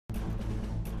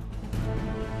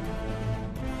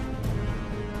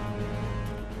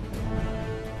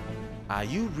Are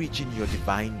you reaching your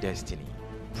divine destiny?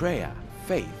 Prayer,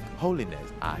 faith,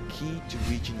 holiness are key to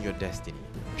reaching your destiny.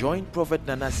 Join Prophet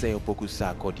Nanase Opoku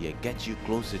Sarkodie get you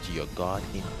closer to your God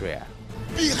in prayer.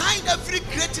 Behind every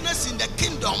greatness in the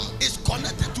kingdom is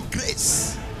connected to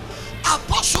grace.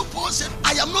 Apostle Paul said,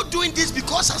 I am not doing this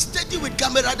because I studied with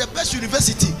Gamera, the best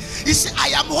university. He said, I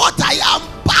am what I am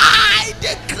by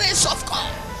the grace of God.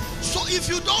 So if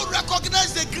you don't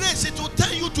recognize the grace, it will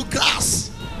turn you to grass.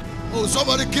 Oh,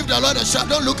 somebody give the Lord a shout.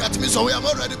 Don't look at me, so we have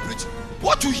already preached.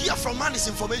 What you hear from man is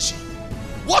information.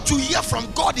 What you hear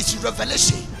from God is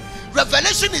revelation.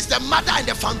 Revelation is the mother and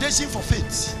the foundation for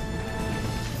faith.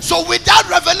 So without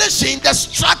revelation, the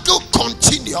struggle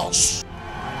continues.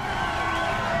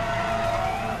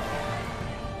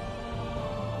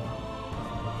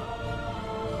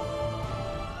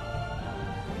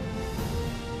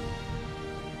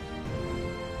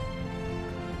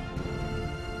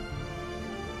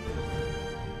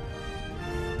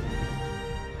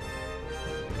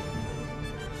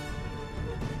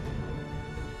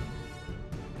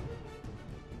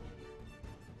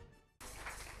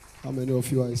 How many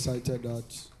of you are excited that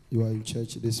you are in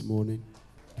church this morning?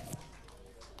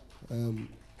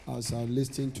 As I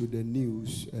listen to the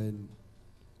news and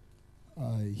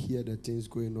I hear the things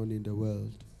going on in the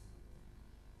world,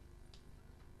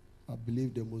 I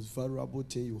believe the most valuable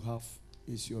thing you have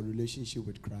is your relationship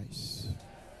with Christ.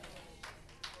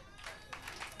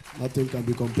 Nothing can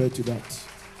be compared to that.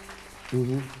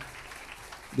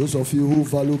 Those of you who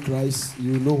value Christ,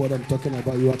 you know what I'm talking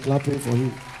about. You are clapping for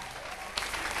him.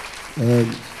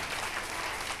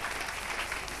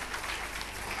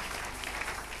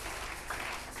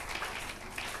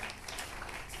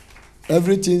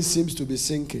 Everything seems to be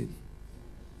sinking.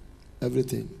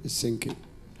 Everything is sinking.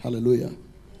 Hallelujah.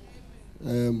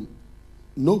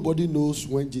 Nobody knows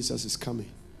when Jesus is coming.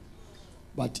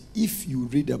 But if you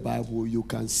read the Bible, you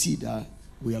can see that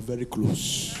we are very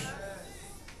close.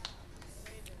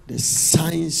 The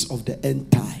signs of the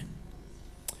end time.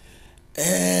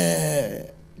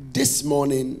 This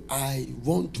morning, I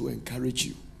want to encourage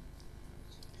you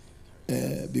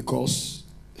because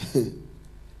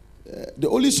the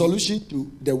only solution to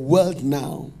the world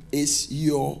now is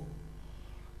your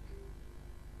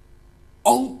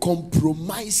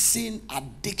uncompromising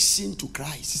addiction to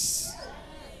Christ.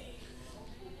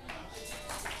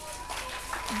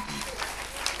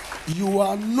 You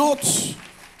are not,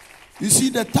 you see,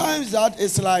 the times that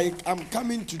it's like I'm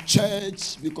coming to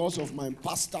church because of my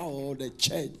pastor or the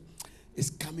church is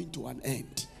coming to an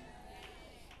end.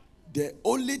 The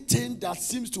only thing that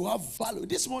seems to have value.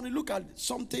 This morning, look at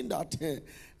something that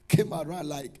came around,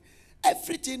 like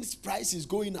everything's price is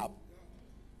going up.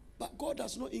 But God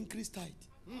does not increase tithe.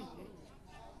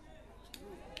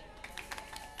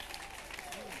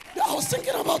 I was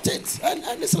thinking about it, and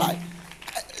it's like,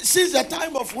 since the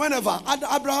time of whenever, at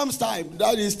Abraham's time,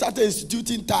 that he started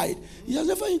instituting tithe, he has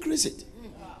never increased it.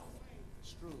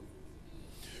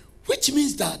 Which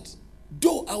means that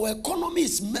though our economy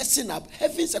is messing up,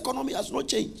 heaven's economy has not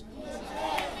changed.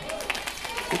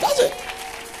 It doesn't.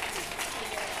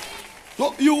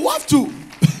 So you have to.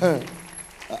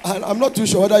 I'm not too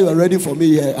sure whether you are ready for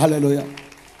me here. Hallelujah.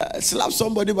 Slap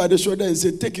somebody by the shoulder and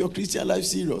say, take your Christian life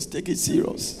serious. Take it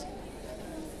serious.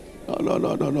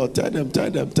 No. Tell them.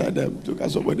 Look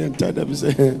at somebody and tell them.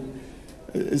 Say,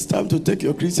 it's time to take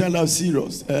your Christian life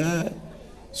serious.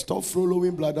 Stop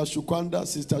following Brother Shukwanda,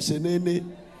 Sister Shenene,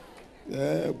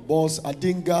 Boss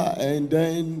Adinga, and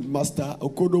then Master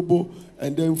Okodobo,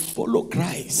 and then follow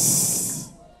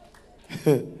Christ.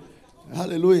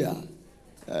 Hallelujah.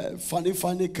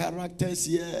 Funny characters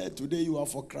here. Today you are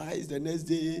for Christ. The next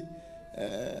day,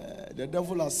 the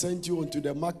devil has sent you onto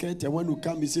the market, and when you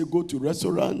come, he say go to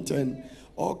restaurant and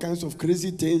all kinds of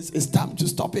crazy things. It's time to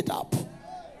stop it up.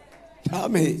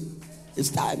 Amen. It's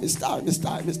time. There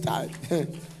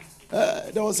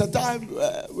was a time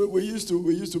we used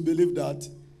to believe that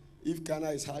if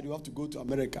Ghana is hard, you have to go to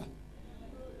America.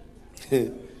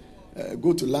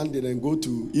 Go to London and go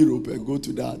to Europe and go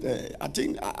to that. I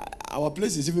think our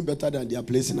place is even better than their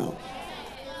place now.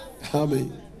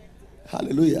 Amen.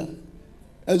 Hallelujah.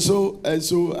 And so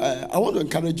I want to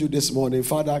encourage you this morning.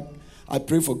 Father, I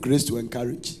pray for grace to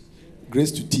encourage,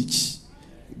 grace to teach,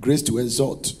 grace to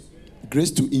exhort,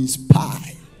 grace to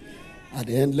inspire. At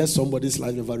the end, let somebody's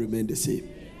life never remain the same.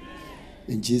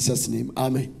 In Jesus' name,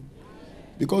 amen.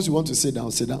 Because you want to sit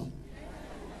down, sit down.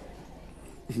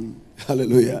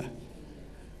 Hallelujah.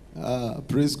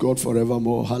 Praise God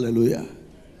forevermore. Hallelujah.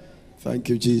 Thank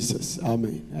you, Jesus.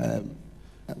 Amen.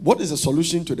 What is the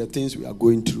solution to the things we are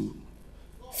going through?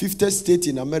 50th state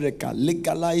in America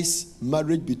legalized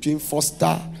marriage between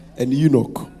Foster and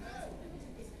eunuch.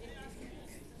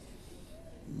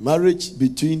 Marriage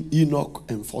between Enoch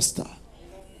and Foster.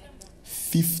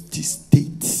 50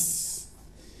 states.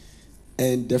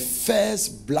 And the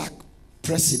first black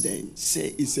president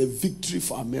say it's a victory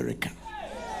for America.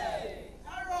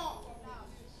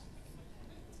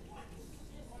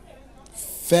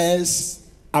 First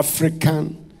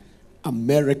African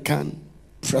American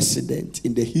president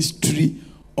in the history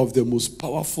of the most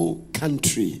powerful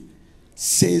country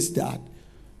says that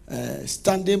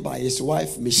standing by his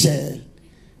wife Michelle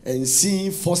and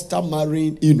seeing Foster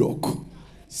marrying Enoch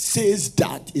says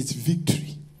that it's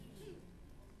victory.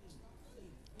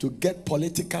 To get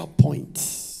political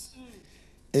points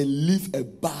and leave a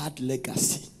bad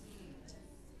legacy.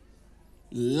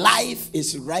 Life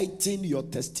is writing your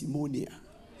testimonial.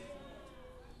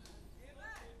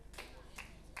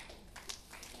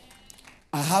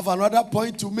 I have another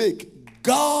point to make.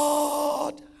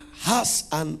 God has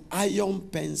an iron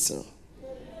pencil.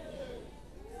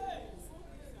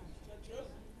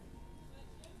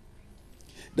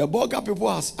 The Boga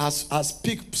people has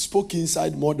spoke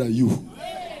inside more than you.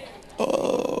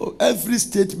 Oh, every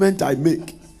statement I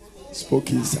make spoke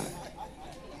inside.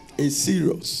 It's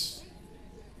serious.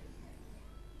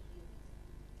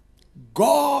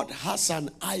 God has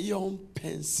an iron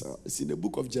pencil. It's in the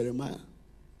book of Jeremiah.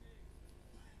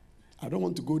 I don't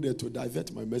want to go there to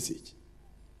divert my message.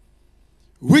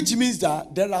 Which means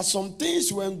that there are some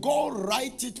things when God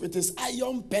writes it with his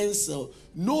iron pencil,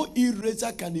 no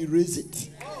eraser can erase it.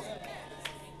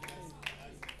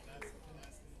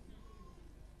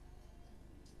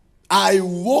 I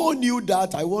warn you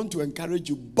that I want to encourage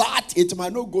you, but it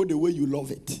might not go the way you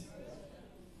love it.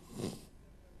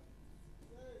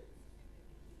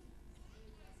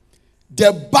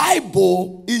 The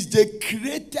Bible is the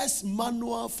greatest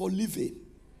manual for living.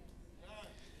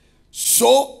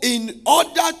 So, in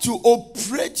order to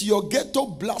operate your ghetto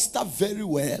blaster very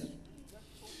well,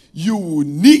 you will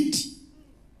need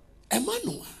a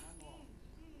manual.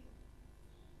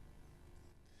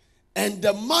 And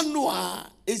the manual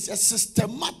is a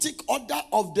systematic order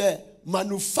of the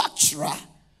manufacturer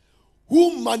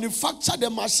who manufactured the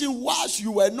machine whilst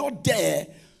you were not there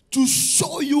to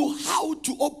show you how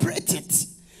to operate it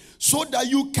so that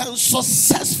you can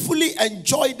successfully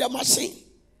enjoy the machine.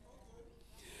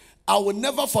 I will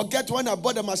never forget when I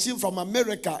bought a machine from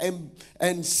America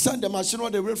and sent the machine all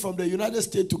the way from the United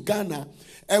States to Ghana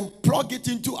and plug it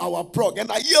into our plug.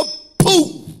 And I hear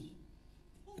boom.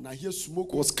 And I hear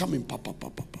smoke was coming. Pa.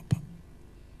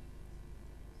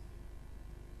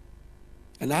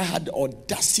 And I had the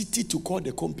audacity to call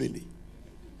the company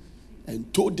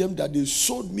and told them that they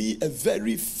sold me a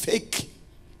very fake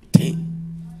thing.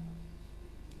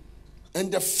 And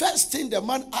the first thing the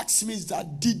man asked me is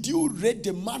that, did you read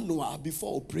the manual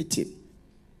before operating?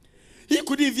 He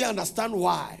couldn't even understand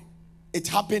why it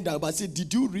happened. But I said,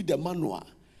 did you read the manual?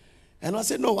 And I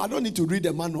said, no, I don't need to read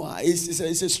the manual. It's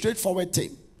a straightforward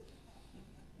thing.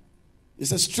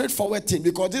 It's a straightforward thing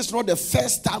because this is not the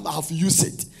first time I have used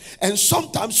it. And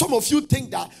sometimes some of you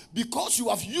think that because you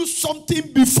have used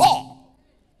something before,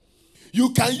 you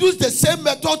can use the same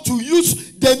method to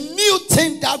use the new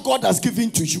thing that God has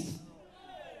given to you.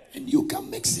 And you can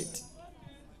mix it.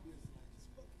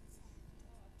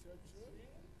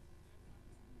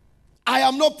 I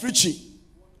am not preaching.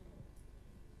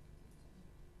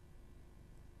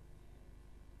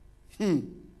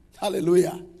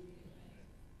 Hallelujah.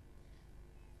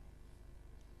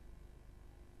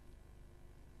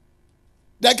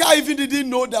 The guy even didn't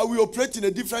know that we operate in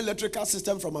a different electrical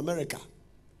system from America.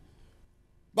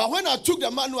 But when I took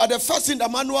the manual, the first thing the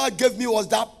manual gave me was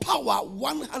that power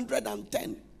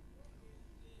 110.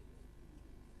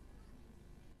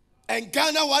 And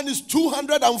Ghana one is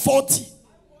 240.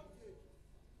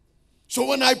 So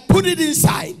when I put it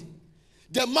inside,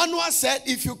 the manual said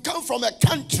if you come from a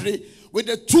country with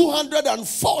a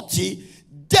 240,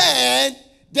 then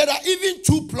there are even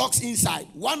two plugs inside.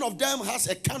 One of them has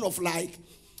a kind of like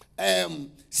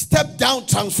step down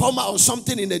transformer or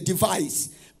something in a device.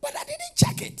 But I didn't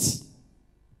check it.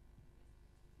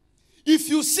 If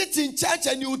you sit in church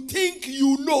and you think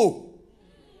you know,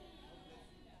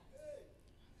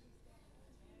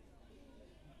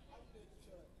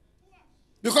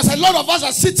 because a lot of us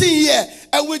are sitting here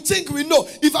and we think we know.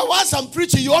 If I want some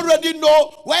preaching, you already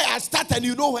know where I start and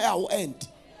you know where I will end.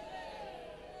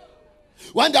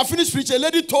 When I finished preaching, a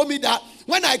lady told me that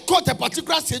when I quote a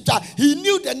particular scripture, he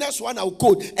knew the next one I would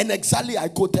quote, and exactly I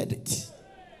quoted it.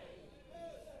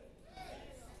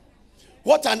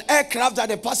 What an aircraft that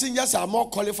the passengers are more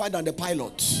qualified than the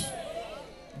pilot.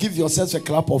 Give yourselves a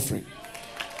clap offering.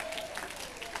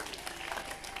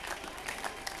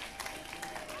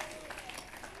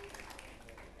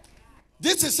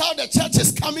 This is how the church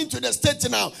is coming to the state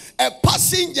now. A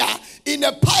passenger in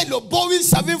a pilot Boeing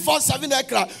 747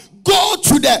 aircraft go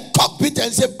to the cockpit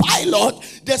and say,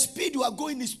 pilot, the speed you are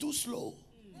going is too slow.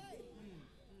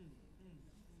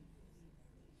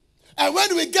 And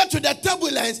when we get to the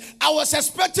turbulence, I was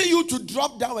expecting you to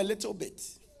drop down a little bit.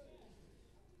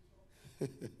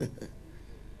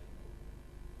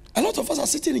 A lot of us are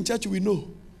sitting in church, we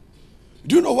know.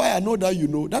 Do you know why I know that you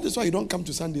know? That is why you don't come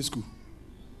to Sunday school.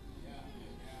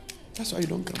 That's why you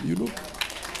don't come, you know.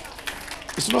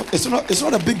 It's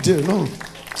not a big deal, no.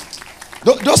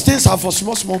 Those things are for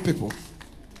small people.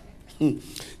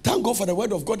 Thank God for the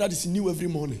word of God that is new every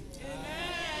morning.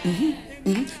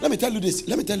 Let me tell you this.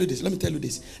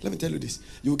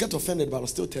 You will get offended, but I'll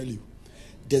still tell you.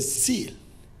 The zeal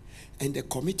and the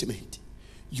commitment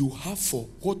you have for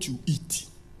what you eat.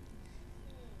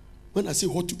 When I say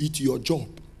what to eat, your job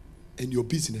and your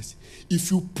business. If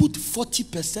you put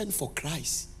 40% for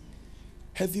Christ,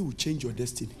 heaven will change your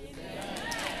destiny.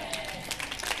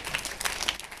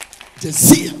 The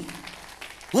zeal.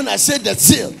 When I say the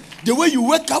zeal, the way you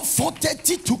wake up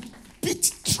 4:30 to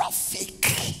beat traffic,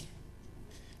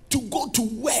 to go to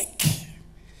work,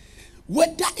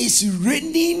 whether it's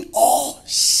raining or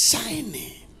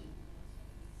shining.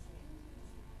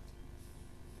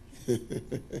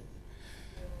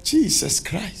 Jesus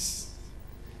Christ.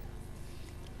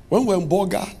 When we're in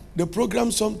Boga, the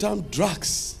program sometimes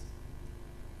drags.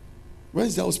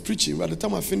 Wednesday I was preaching. By the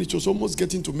time I finished, it was almost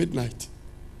getting to midnight.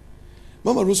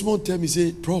 Mama Rosemont tell me,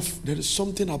 say, Prof, there is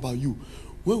something about you.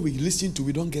 When we listen to,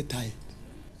 we don't get tired.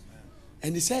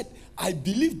 And he said, I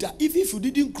believe that even if you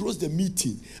didn't close the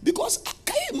meeting, because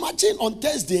can you imagine on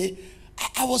Thursday,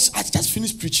 I just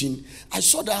finished preaching. I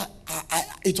saw that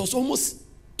it was almost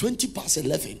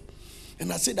 11:20.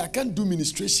 And I said, I can't do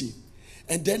ministration.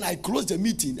 And then I closed the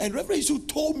meeting. And Reverend Yusuf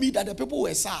told me that the people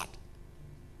were sad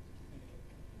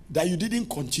that you didn't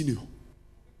continue.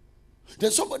 Then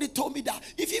somebody told me that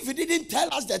if you didn't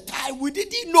tell us the time, we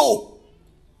didn't know.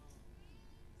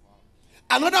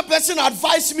 Another person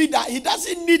advised me that he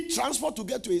doesn't need transport to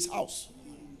get to his house.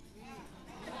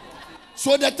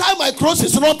 So the time I cross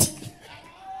is not.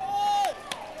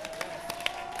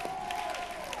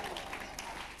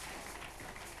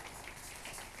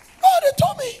 Oh, they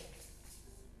told me.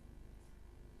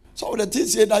 Some of the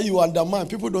things here that you undermine,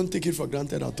 people don't take it for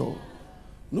granted at all.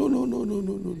 No.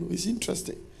 It's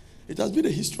interesting. It has been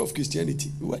the history of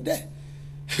Christianity. We were there.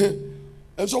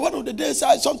 And so one of the days,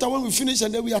 sometime when we finish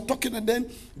and then we are talking, and then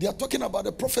they are talking about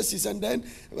the prophecies, and then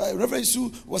Reverend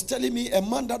Sue was telling me a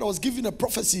man that was giving a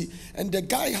prophecy, and the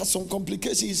guy has some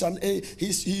complications,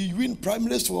 he win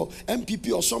primaries for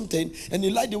MPP or something, and he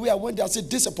liked the way I went there. I said,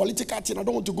 this is a political thing, I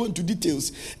don't want to go into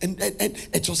details. And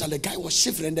it was like the guy was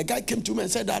shivering, and the guy came to me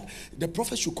and said that the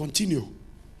prophet should continue.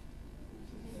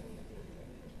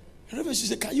 And Reverend Sue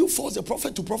said, can you force the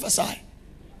prophet to prophesy?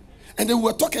 And then we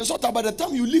were talking, so by the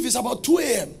time you leave, it's about 2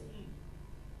 a.m.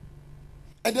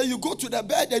 And then you go to the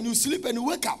bed and you sleep and you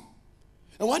wake up.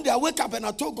 And one day I wake up and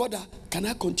I told God, can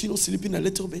I continue sleeping a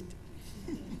little bit?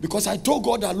 Because I told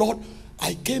God that, Lord,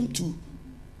 I came to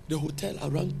the hotel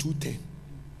around 2:10.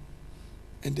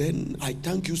 And then I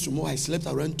thank you so much, I slept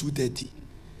around 2:30.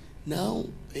 Now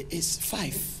it's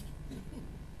 5.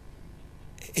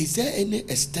 Is there any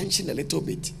extension a little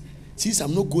bit? Since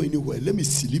I'm not going anywhere, let me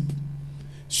sleep.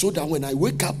 So that when I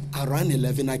wake up around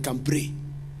 11, I can pray.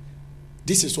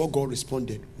 This is what God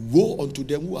responded. Woe unto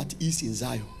them who are at ease in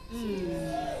Zion.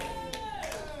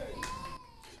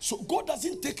 So God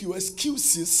doesn't take your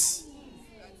excuses.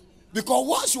 Because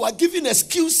once you are giving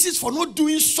excuses for not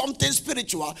doing something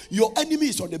spiritual, your enemy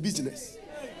is on the business.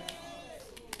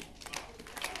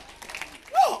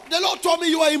 No, the Lord told me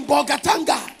you are in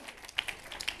Bogatanga.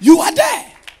 You are there.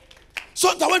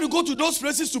 Sometimes when you go to those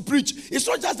places to preach, it's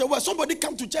not just the word. Somebody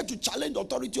come to church to challenge the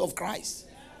authority of Christ.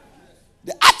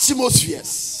 The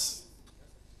atmospheres.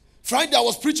 Friday I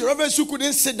was preaching. Reverend Sue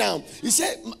couldn't sit down. He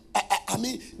said,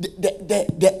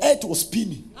 the earth was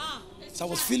spinning. So I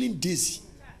was feeling dizzy.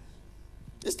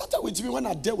 It started with me when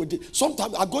I dealt with it.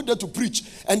 Sometimes I go there to preach.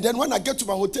 And then when I get to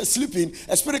my hotel sleeping,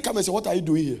 a spirit comes and says, what are you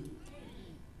doing here?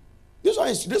 This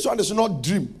one is not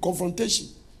dream, confrontation.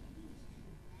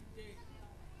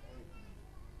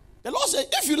 The Lord said,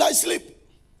 if you like sleep,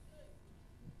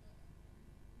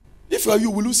 if you are you,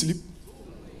 will you sleep?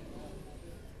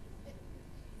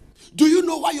 Do you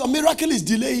know why your miracle is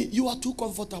delaying? You are too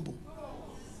comfortable.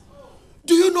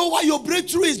 Do you know why your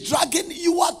breakthrough is dragging?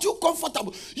 You are too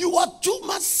comfortable. You are too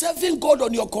much serving God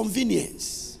on your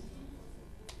convenience.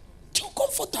 Too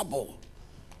comfortable.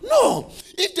 No.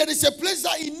 If there is a place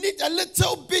that you need a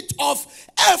little bit of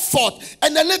effort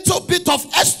and a little bit of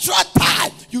extra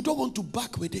time, you don't want to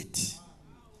back with it.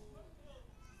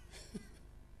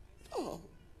 No.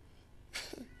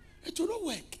 It will not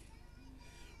work.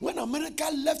 When America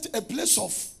left a place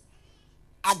of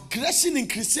aggression in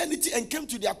Christianity and came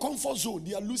to their comfort zone,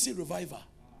 they are losing revival.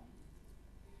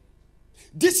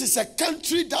 This is a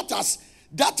country that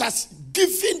has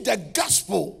given the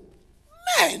gospel.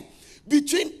 Man,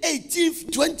 between 18th,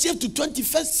 20th to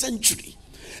 21st century,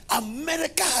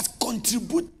 America has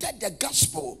contributed the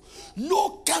gospel.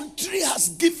 No country has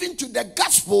given to the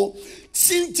gospel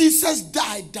since Jesus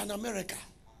died than America.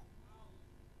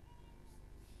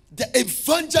 The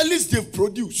evangelists they've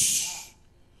produced,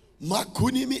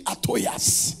 Makunimi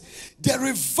Atoyas, the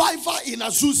revival in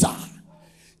Azusa,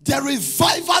 the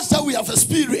revivals that we have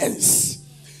experienced,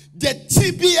 the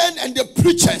TBN and the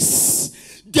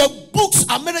preachers, the books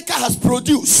America has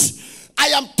produced. I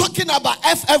am talking about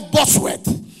F.F. Bosworth.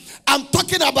 I'm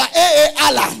talking about A.A.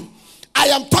 Allen. I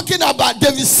am talking about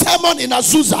David Sermon in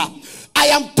Azusa. I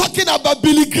am talking about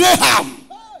Billy Graham.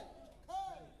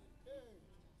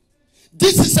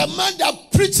 This is a man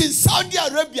that preaches in Saudi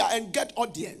Arabia and get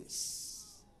audience.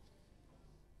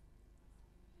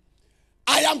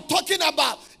 I am talking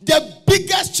about the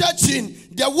biggest church in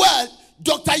the world,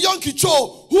 Dr. Yonggi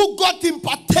Cho, who got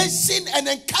impartation and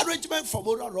encouragement from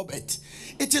Oral Robert.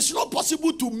 It is not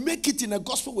possible to make it in a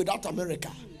gospel without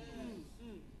America.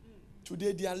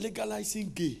 Today they are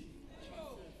legalizing gay.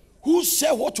 Who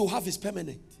said what you have is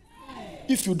permanent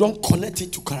if you don't connect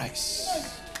it to Christ?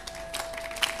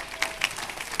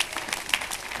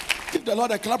 Give the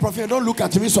Lord a clap of hand. Don't look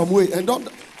at me some way. And don't.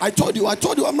 I told you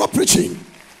I'm not preaching.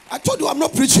 I told you I'm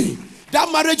not preaching.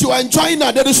 That marriage you are enjoying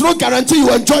now, there is no guarantee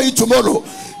you enjoy it tomorrow.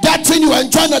 That thing you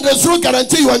enjoy now, there is no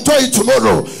guarantee you enjoy it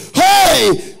tomorrow.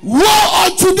 Hey, woe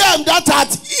unto them that are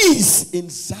at ease in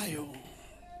Zion.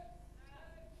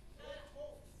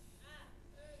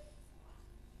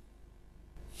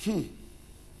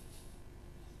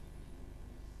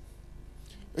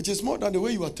 It is more than the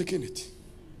way you are taking it.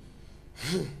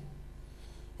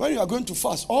 When you are going to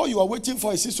fast, all you are waiting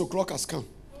for is 6 o'clock has come.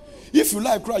 If you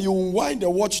like, you wind the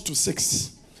watch to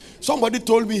 6. Somebody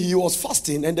told me he was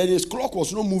fasting and then his clock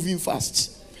was not moving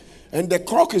fast. And the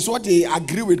clock is what they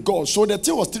agree with God. So the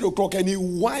thing was 3 o'clock and he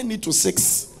wind it to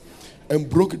 6 and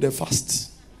broke the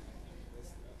fast.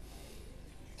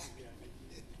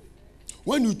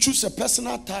 When you choose a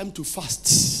personal time to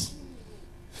fast,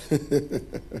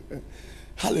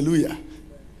 hallelujah.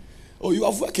 Oh, you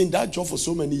have worked in that job for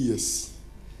so many years.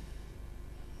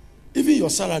 Even your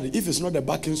salary, if it's not the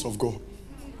backings of God,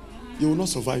 you will not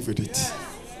survive with it.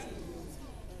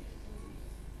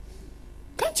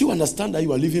 Can't you understand that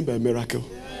you are living by a miracle?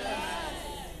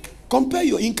 Compare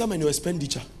your income and your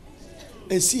expenditure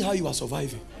and see how you are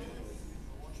surviving.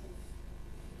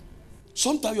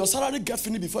 Sometimes your salary gets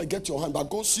finished before you get your hand, but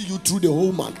God see you through the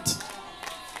whole month.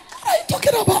 What are you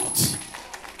talking about?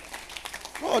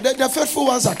 Oh, the faithful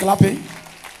ones are clapping.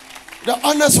 The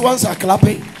honest ones are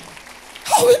clapping.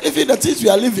 How are we living the things we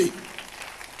are living?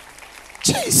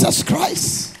 Jesus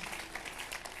Christ.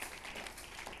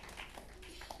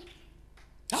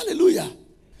 Hallelujah.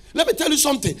 Let me tell you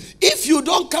something. If you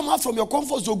don't come out from your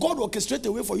comfort zone, God will orchestrate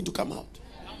a way for you to come out.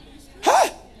 Huh?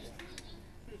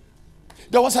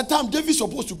 There was a time David was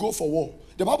supposed to go for war.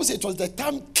 The Bible says it was the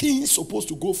time king supposed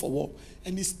to go for war.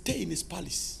 And he stayed in his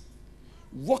palace,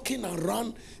 walking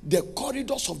around the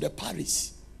corridors of the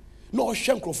palace. No,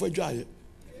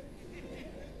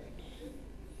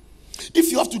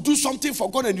 if you have to do something for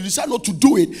God and you decide not to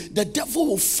do it, the devil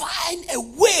will find a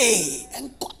way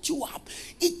and cut you up.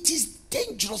 It is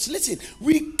dangerous. Listen,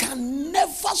 we can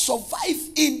never survive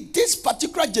in this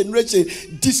particular generation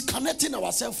disconnecting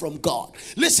ourselves from God.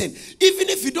 Listen, even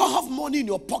if you don't have money in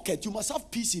your pocket, you must have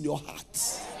peace in your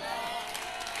heart.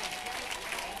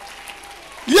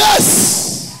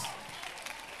 Yes.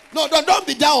 No, don't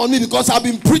be down on me because I've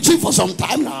been preaching for some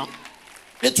time now.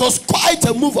 It was quite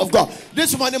a move of God.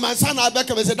 This morning, my son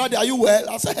Abeka said, Daddy, are you well?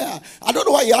 I said, yeah. I don't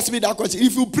know why he asked me that question.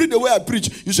 If you preach the way I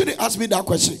preach, you shouldn't ask me that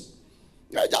question.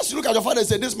 Just look at your father and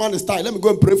say, this man is tired. Let me go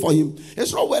and pray for him.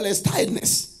 It's not well, it's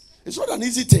tiredness. It's not an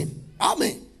easy thing.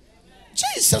 Amen.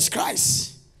 Jesus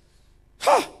Christ.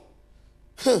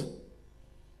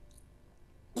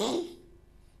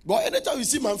 But anytime you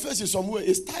see my face in somewhere,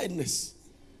 it's tiredness.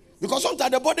 Because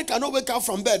sometimes the body cannot wake up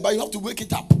from bed, but you have to wake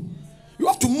it up. You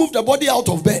have to move the body out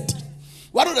of bed.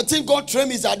 One of the things God trained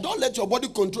me is that don't let your body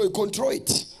control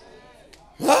it.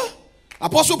 Huh?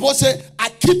 Apostle Paul said, I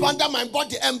keep under my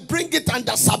body and bring it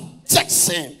under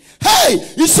subjection. Hey,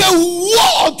 he said,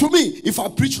 woe unto me if I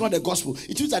preach not the gospel.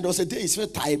 It means that there was a day he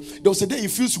feels tired, there was a day he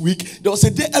feels weak, there was a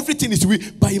day everything is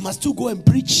weak, but he must still go and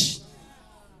preach.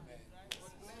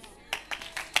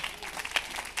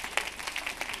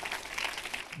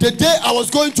 The day I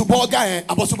was going to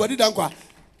Bolga,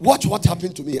 watch what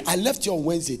happened to me. I left here on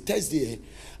Wednesday. Thursday,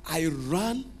 I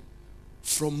ran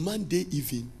from Monday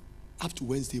evening up to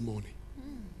Wednesday morning.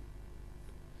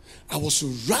 I was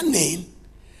running.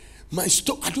 My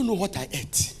stomach, I don't know what I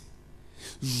ate.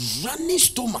 Running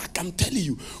stomach, I'm telling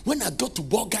you. When I got to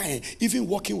Bolga, even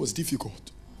walking was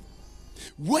difficult.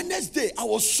 Wednesday, I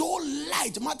was so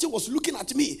light. Martin was looking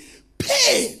at me.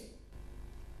 Pain.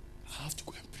 I have to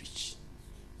go and preach.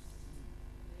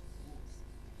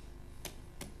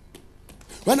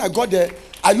 When I got there,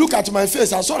 I looked at my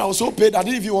face. I saw I was so paid. I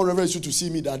didn't even want Reverend Sue to see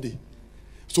me that day.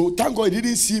 So thank God he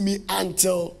didn't see me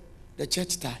until the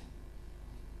church time.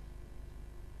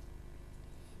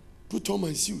 Put on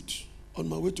my suit on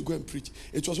my way to go and preach.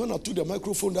 It was when I took the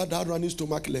microphone that running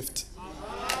stomach left.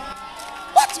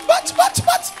 But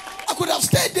I could have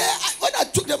stayed there. When I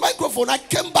took the microphone, I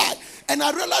came back and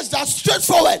I realized that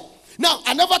straightforward. Now,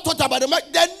 I never thought about the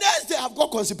mic. The next day, I've got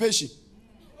constipation.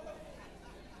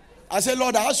 I said,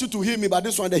 Lord, I asked you to heal me, but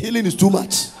this one, the healing is too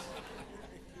much.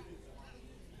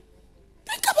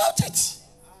 Think about it.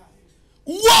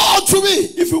 Woe to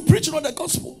me if you preach not the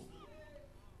gospel.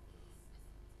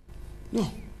 No.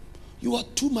 You are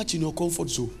too much in your comfort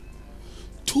zone.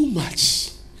 Too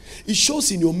much. It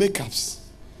shows in your makeups.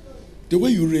 The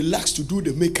way you relax to do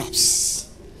the makeups.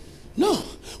 No.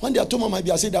 One day I told my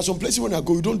baby, I said, there are some places when I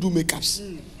go, you don't do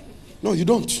makeups. No, you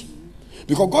don't.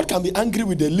 Because God can be angry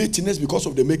with the lateness because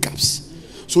of the makeups.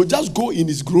 So just go in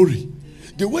his glory.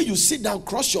 The way you sit down,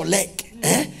 cross your leg,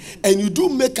 and you do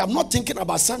makeup, not thinking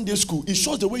about Sunday school, it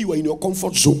shows the way you are in your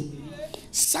comfort zone.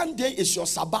 Sunday is your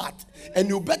Sabbath, and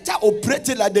you better operate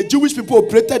it like the Jewish people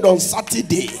operated on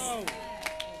Saturday.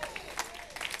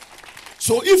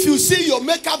 So if you see your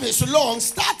makeup is long,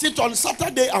 start it on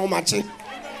Saturday and matching,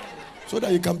 so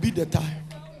that you can beat the time.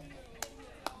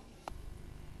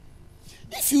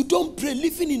 If you don't pray,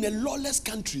 living in a lawless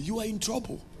country, you are in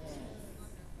trouble.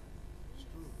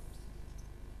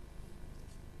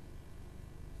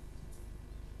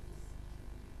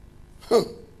 Huh.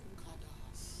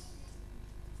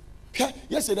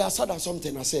 Yesterday I said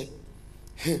something. I said,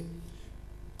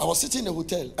 I was sitting in a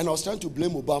hotel and I was trying to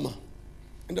blame Obama.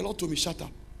 And the Lord told me, shut up.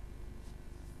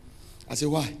 I said,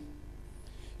 why?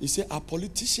 He said, are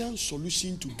politicians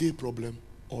solution to gay problem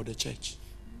or the church?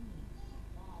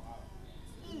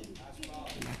 And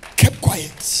I kept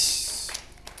quiet.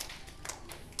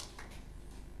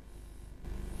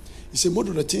 He said, most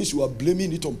of the things you are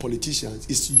blaming it on politicians,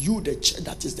 it's you, the church,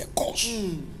 that is the cause.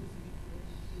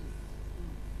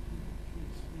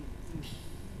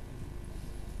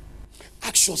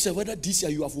 Ask yourself whether this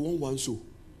year you have won one soul.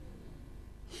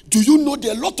 Do you know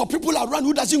there are a lot of people around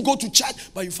who doesn't go to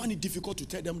church, but you find it difficult to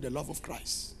tell them the love of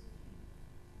Christ?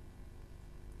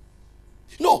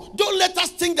 No, don't let us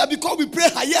think that because we pray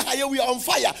higher, we are on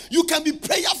fire. You can be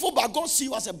prayerful, but God see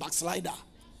you as a backslider.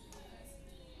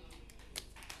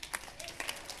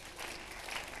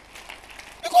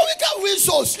 Because we can't win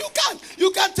souls.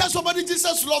 You can't tell somebody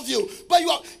Jesus loves you. But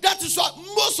that is why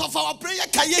most of our prayer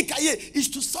is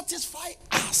to satisfy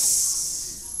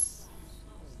us.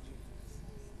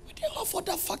 We don't have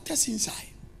other factors inside.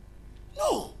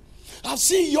 No. I've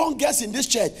seen young girls in this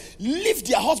church leave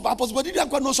their husband. But you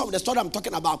don't know some of the story I'm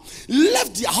talking about.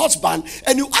 Left their husband,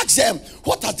 and you ask them,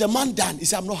 what has the man done? He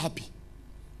said, I'm not happy.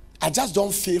 I just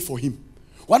don't fail for him.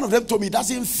 One of them told me, it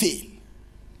doesn't fail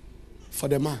for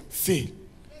the man. Fail.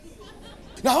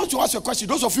 Now I want to ask you a question.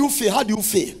 Those of you who fail, how do you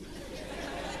fail?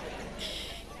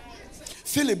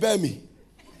 Fail it, bear me.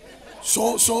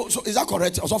 So is that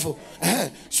correct?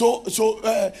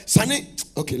 Sunny.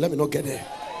 Okay, let me not get there.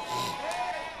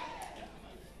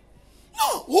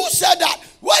 No, who said that?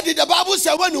 Why did the Bible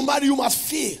say when you marry you must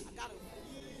fail?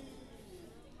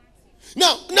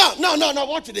 Now,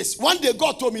 watch this. One day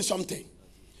God told me something.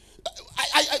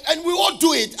 And we all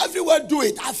do it. Everywhere do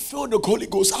it. I feel the Holy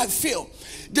Ghost. I feel.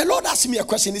 The Lord asked me a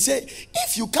question. He said,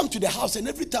 if you come to the house and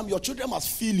every time your children must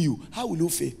feel you, how will you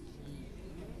feel?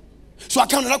 So I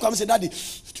come and say, Daddy,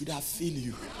 today I feel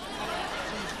you.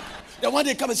 Then one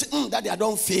day come and say, Daddy, I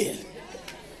don't feel.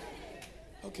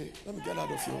 Okay, let me get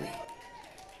out of your way.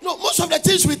 No, most of the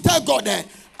things we tell God there,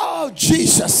 oh,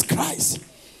 Jesus Christ.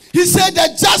 He said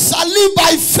that just shall live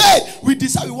by faith. We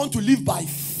decide we want to live by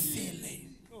faith.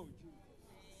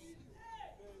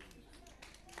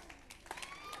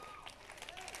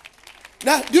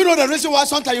 Now, do you know the reason why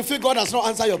sometimes you feel God has not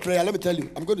answered your prayer? Let me tell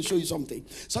you. I'm going to show you something.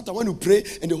 Sometimes when you pray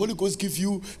and the Holy Ghost gives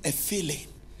you a feeling,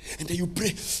 and then you pray,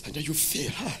 and then you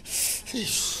feel.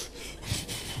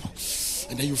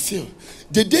 And then you feel.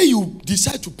 The day you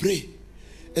decide to pray,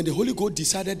 and the Holy Ghost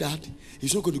decided that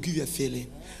He's not going to give you a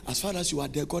feeling, as far as you are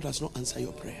there, God has not answered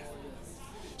your prayer.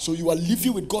 So you are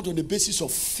living with God on the basis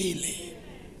of feeling.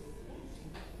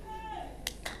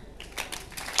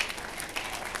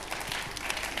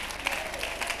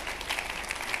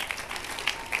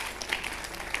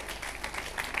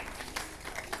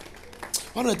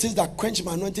 One of the things that quench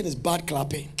my anointing is bad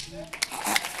clapping.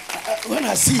 When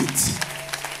I see it,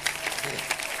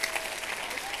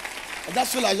 I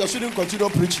just feel like I shouldn't continue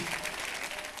preaching.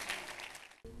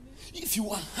 If you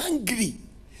are hungry,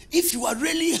 if you are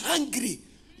really hungry,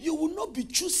 you will not be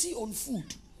choosy on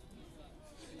food.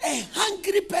 A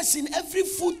hungry person, every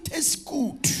food tastes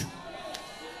good.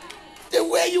 The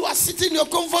way you are sitting in your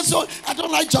comfort zone, I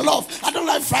don't like jollof, I don't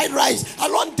like fried rice, I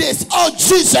want this. Oh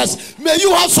Jesus, may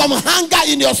you have some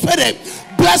hunger in your spirit.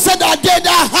 Blessed are they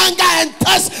that hunger and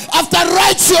thirst after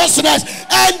righteousness,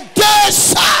 and they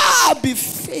shall be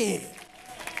filled.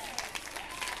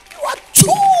 You are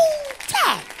too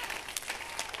tired.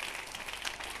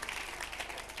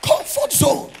 Comfort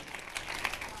zone.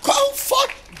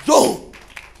 Comfort zone.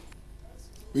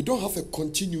 We don't have a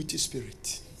continuity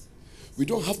spirit. We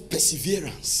don't have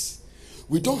perseverance.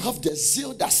 We don't have the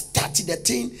zeal that started the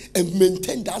thing and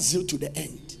maintain that zeal to the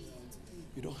end.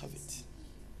 We don't have it.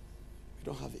 We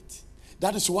don't have it.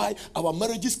 That is why our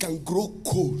marriages can grow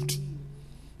cold.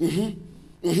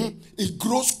 It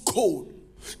grows cold.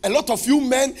 A lot of you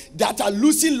men that are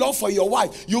losing love for your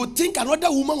wife, you think another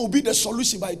woman will be the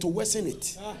solution, but it will worsen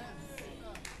it.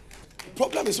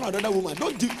 Problem is not another woman.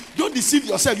 Don't deceive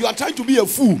yourself. You are trying to be a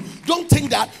fool. Don't think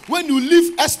that when you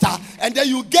leave Esther and then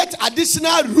you get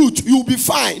additional root, you'll be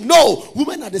fine. No,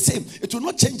 women are the same. It will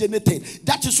not change anything.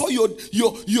 That is what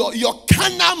your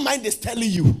carnal mind is telling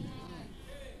you.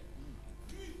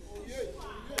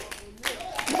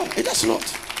 No, it does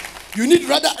not. You need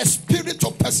rather a spirit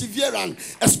of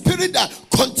perseverance, a spirit of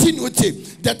continuity.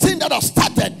 The thing that has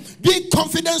started, be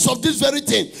confident of this very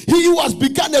thing. He who has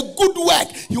begun a good work,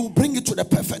 he will bring it to the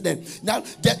perfect end. Now,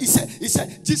 he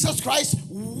said, Jesus Christ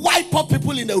wiped out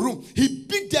people in the room. He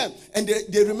beat them. And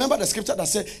they remember the scripture that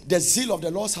said, the zeal of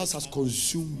the Lord's house has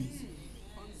consumed me.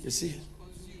 You see?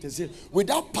 The zeal.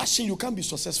 Without passion, you can't be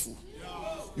successful.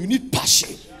 You need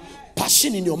passion.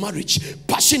 Passion in your marriage,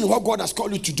 passion in what God has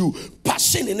called you to do,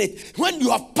 passion in it. When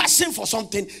you have passion for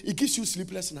something, it gives you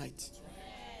sleepless nights.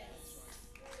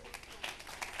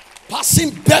 Passion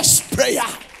births prayer.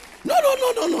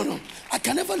 No. I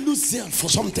can never lose zeal for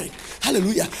something.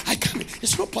 Hallelujah. I can't.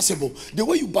 It's not possible. The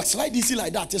way you backslide easy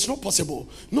like that, it's not possible.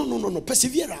 No.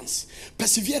 Perseverance.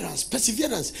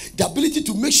 The ability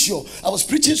to make sure. I was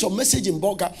preaching some message in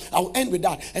Boga. I'll end with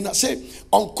that. And I say,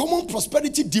 uncommon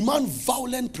prosperity demands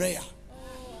violent prayer.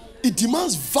 It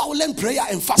demands violent prayer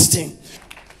and fasting.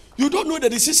 You don't know the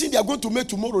decision they are going to make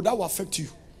tomorrow that will affect you.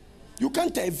 You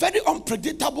can't tell. A very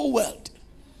unpredictable world.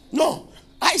 No.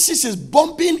 ISIS is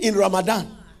bombing in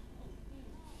Ramadan.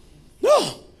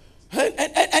 No.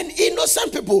 And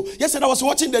innocent people. Yesterday I was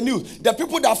watching the news. The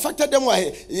people that affected them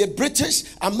were British,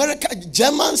 America,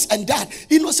 Germans, and that.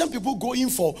 Innocent people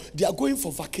they are going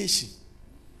for vacation.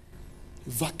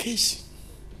 Vacation.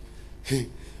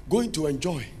 Going to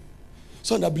enjoy.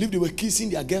 So I believe they were kissing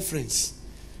their girlfriends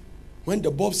when the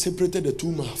bulb separated the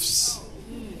two mouths.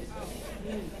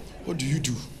 What do you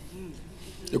do?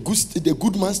 The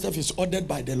good man's step is ordered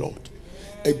by the Lord.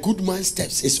 A good man's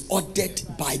steps is ordered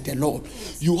by the Lord.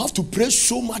 You have to pray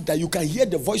so much that you can hear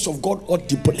the voice of God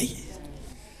audibly,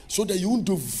 so that you won't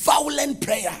do violent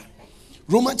prayer.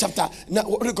 Luke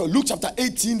chapter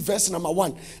 18, verse number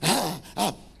 1.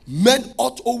 Men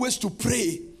ought always to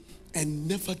pray and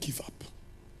never give up.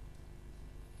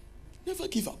 Never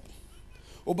give up.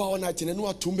 Over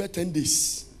 10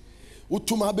 days.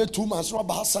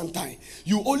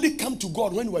 You only come to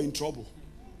God when you are in trouble.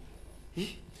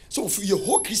 So for your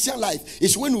whole Christian life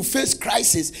is when you face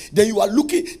crisis, then you are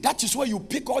looking. That is where you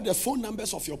pick all the phone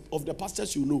numbers of the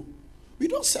pastors you know. We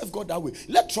don't serve God that way.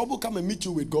 Let trouble come and meet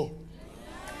you with God.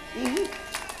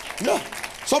 Yeah.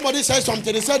 Somebody said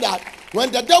something. They said that when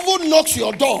the devil knocks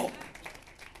your door,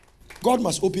 God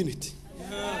must open it.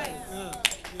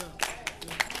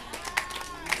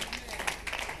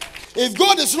 If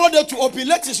God is not there to open,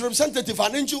 let his representative,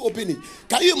 an angel, open it.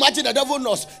 Can you imagine the devil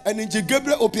knocks and angel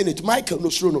Gabriel open it? Michael, no.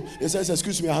 He says,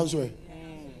 excuse me, your hands were.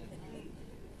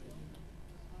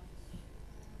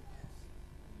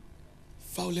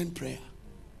 Violent prayer.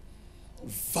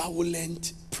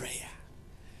 Violent prayer.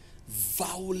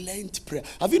 Violent prayer.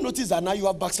 Have you noticed that now you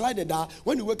have backslided? That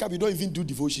when you wake up, you don't even do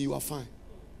devotion, you are fine.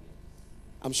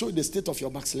 I'm showing the state of your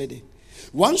backsliding.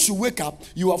 Once you wake up,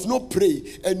 you have not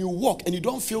prayed, and you walk, and you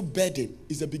don't feel burdened.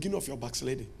 It's the beginning of your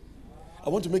backsliding. I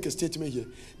want to make a statement here.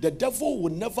 The devil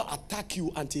will never attack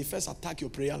you until he first attack your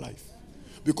prayer life.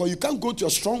 Because you can't go to a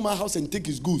strong man house and take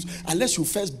his goods unless you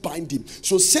first bind him.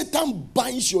 So Satan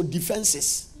binds your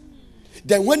defenses.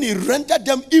 Then when he renders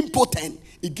them impotent,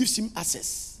 it gives him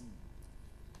access.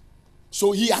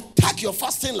 So he attack your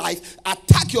fasting life,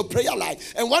 attack your prayer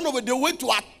life. And one of the way to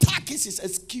attack is his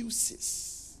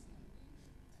excuses.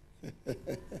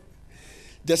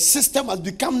 The system has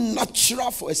become natural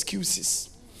for excuses.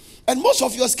 And most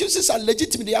of your excuses are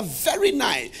legitimate. They are very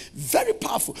nice, very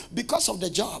powerful because of the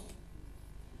job.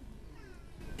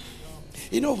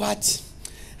 You know what?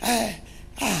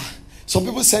 Some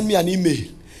people send me an email.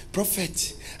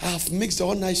 Prophet, I have mixed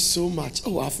all night so much.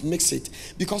 Oh, I've mixed it.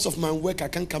 Because of my work, I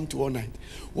can't come to all night.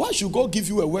 Why should God give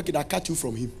you a work that cut you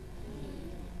from him?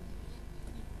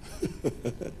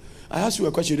 I asked you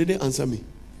a question, you didn't answer me.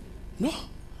 No.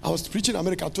 I was preaching in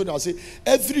America. I told you, I say,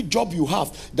 every job you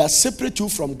have that separates you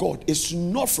from God is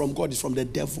not from God, it's from the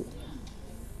devil.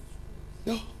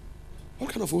 No.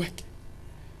 What kind of work?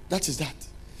 That is that.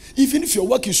 Even if your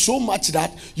work is so much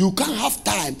that you can't have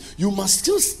time, you must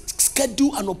still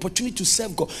schedule an opportunity to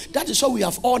serve God. That is why we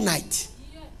have all night.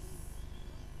 Yes.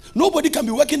 Nobody can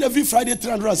be working every Friday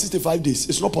 365 days.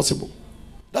 It's not possible.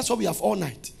 That's why we have all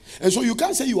night. And so you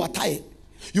can't say you are tired.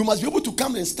 You must be able to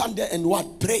come and stand there and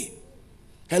what? Pray.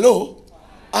 Hello?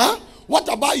 Huh?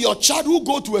 What about your child who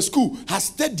go to a school, has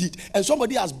studied, and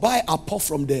somebody has buy a pot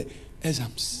from the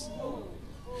exams?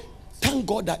 Thank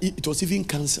God that it was even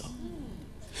cancer.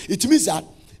 It means that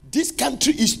this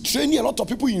country is training a lot of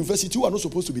people in university who are not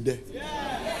supposed to be there.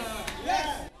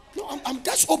 No, I'm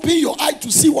just opening your eye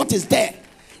to see what is there.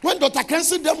 When Dr.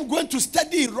 Cranston them going to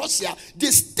study in Russia, they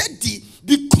study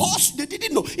because they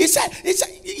didn't know. He said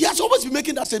he has always been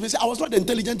making that statement. He said, I was not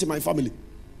intelligent in my family.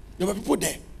 There were people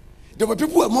there. There were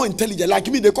people who were more intelligent. Like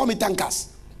me, they call me tankers.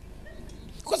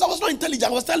 Because I was not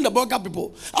intelligent. I was telling the burger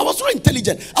people, I was not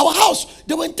intelligent. Our house,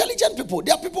 they were intelligent people.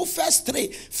 There are people first three,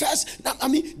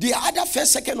 the other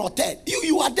first, second, or third.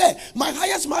 You are there. My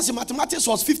highest marks in mathematics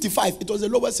was 55. It was the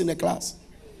lowest in the class.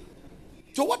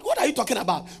 So what are you talking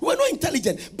about? We're not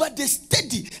intelligent, but they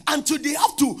study until they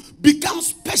have to become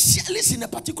specialists in a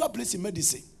particular place in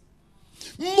medicine.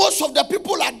 Most of the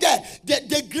people are there.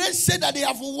 The grades say that they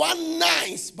have 1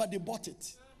 9, but they bought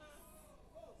it.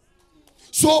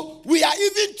 So we are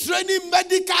even training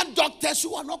medical doctors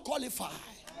who are not qualified.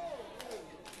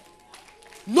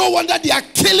 No wonder they are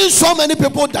killing so many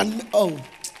people than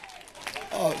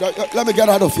let me get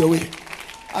out of your way.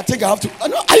 I think I have to.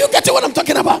 Are you getting what I'm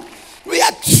talking about? We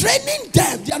are training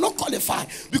them. They are not qualified.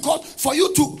 Because for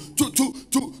you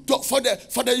for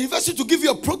the university to give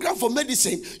you a program for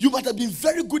medicine, you must have been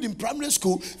very good in primary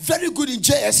school, very good in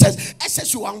JSS,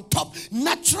 SSU on top,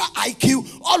 natural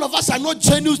IQ. All of us are not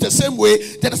genius the same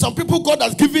way. There are some people God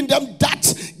has given them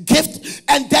that gift,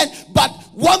 but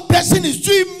one person is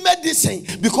doing medicine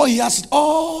because he has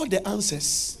all the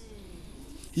answers.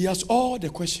 He has all the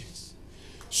questions.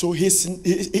 So his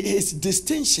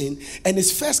distinction and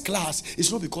his first class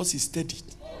is not because he studied.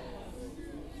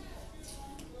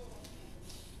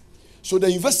 So the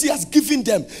university has given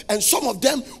them, and some of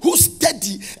them who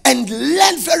study and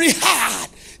learn very hard,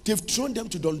 they've thrown them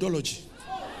to dondology.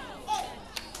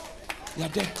 They are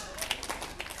there.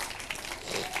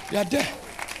 They are there.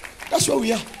 That's where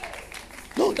we are.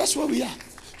 No, that's where we are.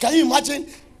 Can you imagine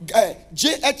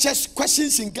JHS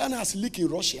questions in Ghana has leaked in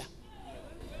Russia?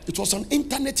 It was on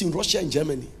internet in Russia and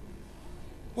Germany.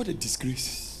 What a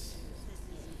disgrace.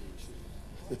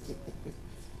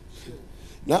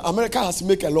 Now America has to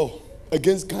make a law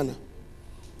against Ghana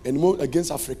and more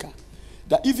against Africa,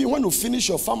 that even when you finish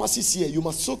your pharmacy here, you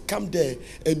must so come there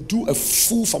and do a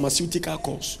full pharmaceutical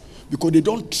course because they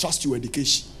don't trust your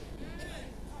education.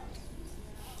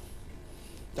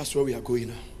 That's where we are going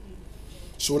now.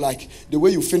 So like the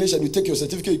way you finish and you take your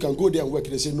certificate, you can go there and work.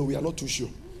 They say, no, we are not too sure.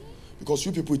 Because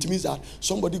you people, it means that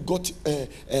somebody got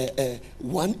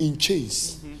one in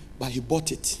chains, but he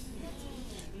bought it.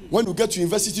 When you get to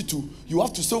university too, you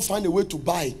have to still find a way to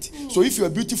buy it. So if you're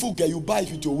a beautiful girl, you buy it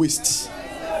with your waist.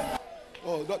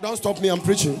 Oh, don't stop me, I'm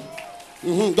preaching.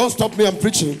 Don't stop me, I'm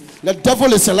preaching. The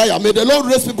devil is a liar. May the Lord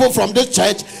raise people from this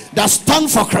church that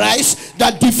stand for Christ,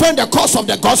 that defend the cause of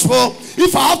the gospel.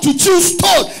 If I have to choose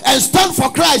stone and stand for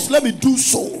Christ, let me do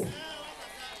so.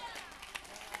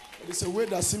 It's a way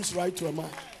that seems right to a man.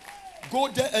 Go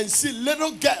there and see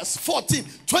little girls, 14,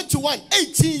 21,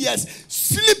 18 years,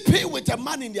 sleeping with a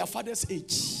man in their father's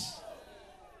age.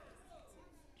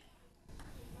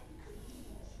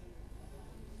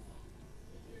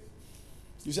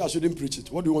 You say I shouldn't preach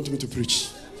it. What do you want me to preach?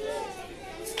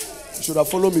 You should have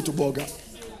followed me to Bolga.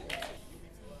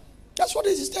 That's what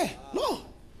it is there. No.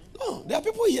 There are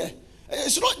people here.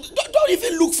 It's not. Don't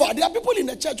even look far. There are people in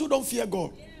the church who don't fear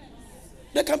God.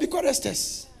 They can be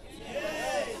choristers.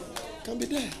 Can be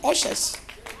there. Ushers.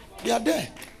 They are there.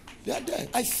 They are there.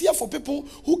 I fear for people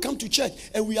who come to church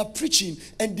and we are preaching,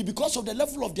 and because of the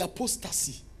level of the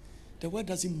apostasy, the word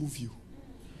doesn't move you.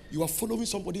 You are following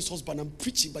somebody's husband and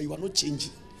preaching, but you are not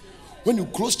changing. When you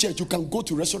close church, you can go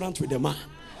to a restaurant with a man,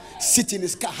 sit in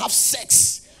his car, have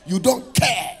sex. You don't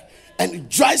care. And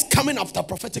joy is coming after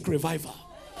prophetic revival.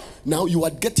 Now you are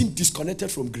getting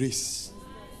disconnected from grace.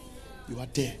 You are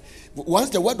there. But once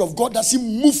the word of God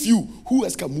doesn't move you, who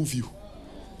else can move you?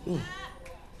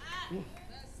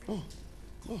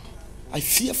 I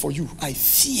fear for you. I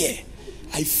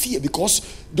fear because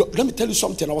let me tell you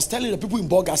something. I was telling the people in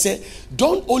Borg, I said,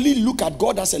 don't only look at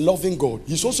God as a loving God.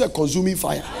 He's also a consuming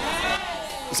fire.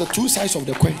 It's a two sides of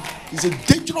the coin. He's a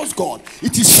dangerous God.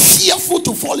 It is fearful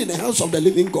to fall in the hands of the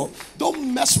living God.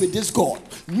 Don't mess with this God.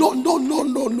 No.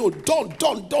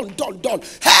 Don't.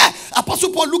 Hey,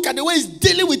 Apostle Paul, look at the way he's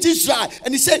dealing with Israel.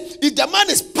 And he said, if the man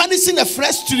is punishing a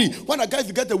fresh tree, when a guy, if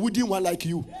you get a wooden one like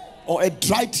you, or a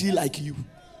dry tree like you,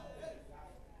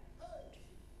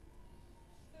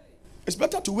 it's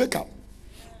better to wake up.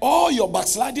 All your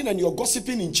backsliding and your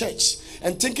gossiping in church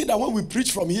and thinking that when we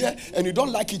preach from here and you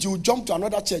don't like it, you will jump to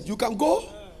another church. You can go.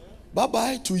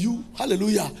 Bye-bye to you.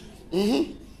 Hallelujah.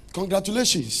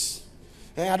 Congratulations.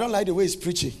 I don't like the way he's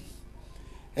preaching.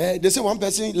 They say one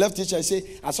person left church. I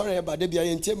say, I'm sorry about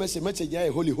the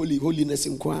message. Holiness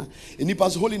in Kwa. And he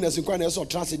passed holiness in Kwa and also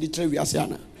translated the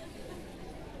Treviasiana.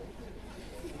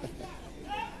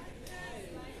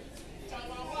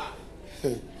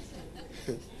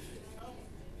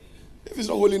 If it's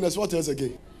not holiness, what else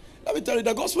again? Let me tell you,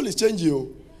 the gospel is changing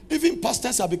you. Even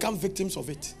pastors have become victims of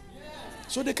it.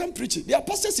 So they can't preach it. There are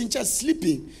pastors in church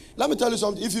sleeping. Let me tell you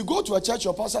something. If you go to a church,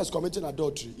 your pastor is committing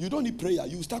adultery. You don't need prayer.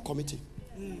 You start committing.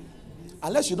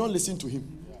 Unless you don't listen to him.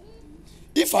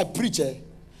 If I preach,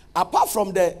 apart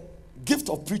from the gift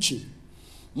of preaching,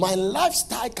 my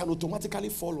lifestyle can automatically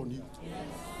fall on you.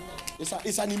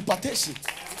 It's an impartation.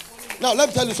 Now, let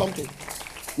me tell you something.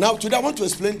 Now, today I want to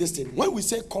explain this thing. When we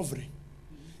say covering,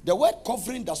 the word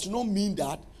covering does not mean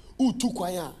that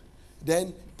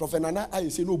then Prophet Nana I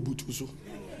say no butusu.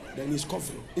 Then it's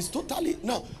covering. It's totally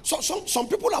no. So some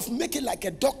people have made it like a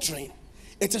doctrine.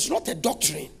 It is not a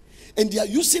doctrine, and they are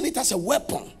using it as a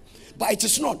weapon, but it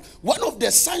is not. One of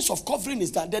the signs of covering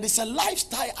is that there is a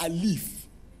lifestyle I live,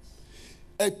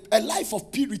 a life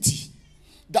of purity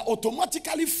that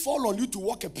automatically fall on you to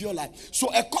walk a pure life.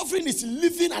 So a covering is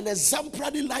living an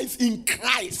exemplary life in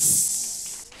Christ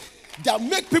that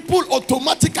make people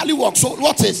automatically walk. So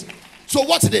what is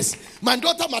this? My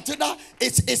daughter Matilda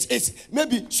is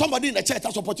maybe somebody in the church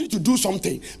has opportunity to do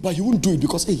something, but he won't do it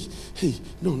because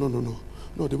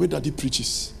no, the way Daddy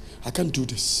preaches, I can't do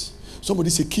this. Somebody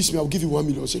say, kiss me, I'll give you 1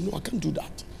 million. I say, no, I can't do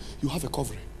that. You have a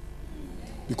covering.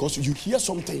 Because you hear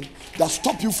something that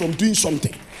stop you from doing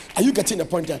something. Are you getting the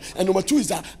point there? And number two is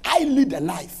that I lead a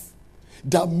life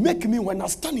that make me, when I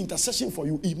stand intercession for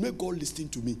you, it make God listen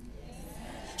to me.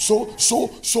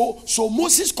 So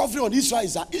Moses' covering on Israel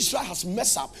is that Israel has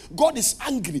messed up. God is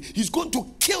angry. He's going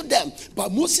to kill them.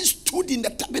 But Moses stood in the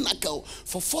tabernacle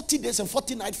for 40 days and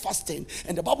 40 nights fasting.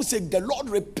 And the Bible said the Lord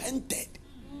repented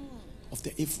of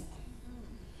the evil.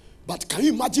 But can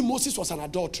you imagine Moses was an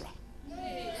adulterer?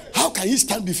 How can he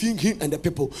stand between him and the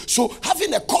people? So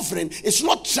having a covering is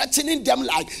not threatening them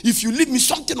like, if you leave me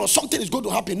something or something is going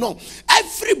to happen. No.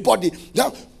 Everybody.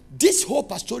 Now, this whole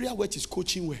pastoral work is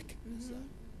coaching work.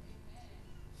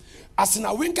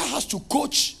 Asina Winka has to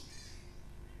coach,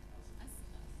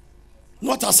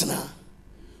 not Asina,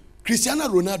 Cristiano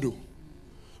Ronaldo.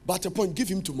 But at a point, give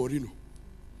him to Mourinho.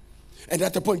 And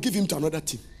at a point, give him to another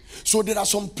team. So there are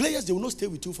some players, they will not stay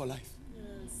with you for life.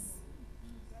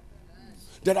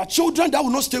 There are children that will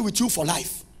not stay with you for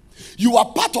life. You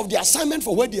are part of the assignment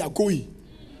for where they are going.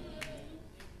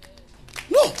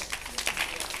 No.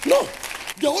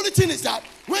 The only thing is that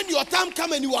when your time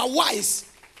comes and you are wise,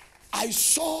 I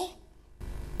saw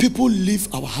people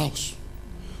leave our house.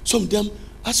 Some of them,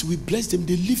 as we bless them,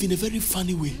 they live in a very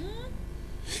funny way.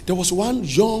 There was one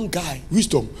young guy,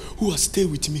 Wisdom, who has stayed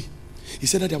with me. He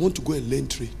said that I want to go and learn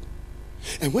trade.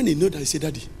 And when he knew that, he said,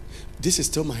 Daddy, this is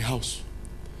still my house.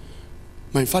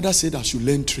 My father said I should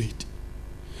learn trade.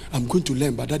 I'm going to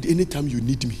learn, but that anytime you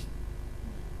need me,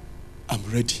 I'm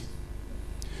ready.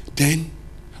 Then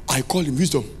I call him,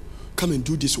 Wisdom, come and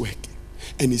do this work.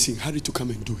 And he's in a hurry to come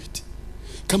and do it.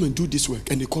 come and do this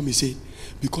work. And they call me, say,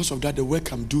 because of that, the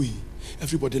work I'm doing,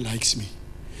 everybody likes me.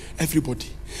 Everybody.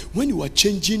 When you are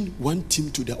changing one team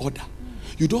to the other,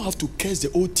 you don't have to curse the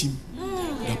old team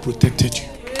that protected you.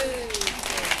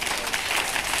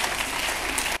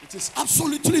 It is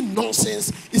absolutely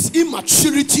nonsense. It's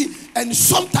immaturity. And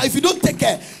sometimes if you don't take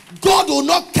care, God will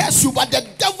not curse you, but the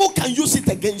devil can use it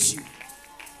against you.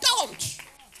 Don't.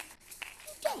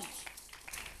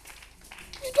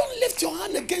 You don't lift your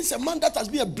hand against a man that has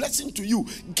been a blessing to you.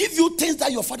 Give you things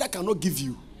that your father cannot give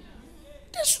you.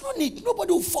 There's no need.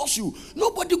 Nobody will force you.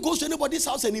 Nobody goes to anybody's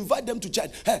house and invite them to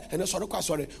church. Hey, and sorry.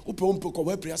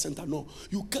 Prayer center. No.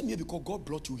 You came here because God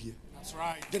brought you here. That's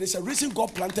right. There is a reason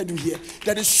God planted you here.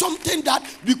 There is something that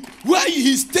where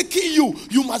He's taking you,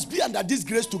 you must be under this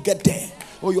grace to get there.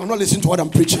 Oh, you are not listening to what I'm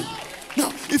preaching.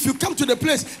 Now, if you come to the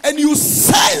place and you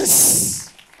sense,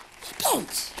 you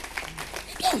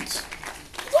don't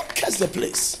curse the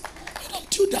place. You don't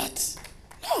do that.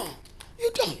 No,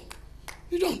 you don't.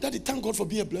 You don't. Daddy, thank God for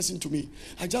being a blessing to me.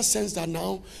 I just sense that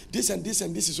now this and this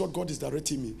and this is what God is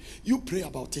directing me. You pray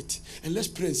about it and let's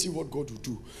pray and see what God will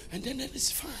do. And then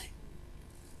it's fine.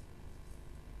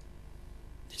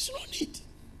 There's no need.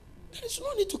 There is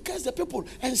no need to curse the people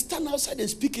and stand outside and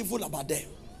speak evil about them.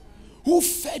 Who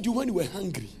fed you when you were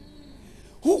hungry?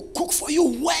 Who cooked for you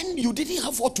when you didn't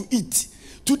have what to eat?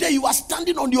 Today you are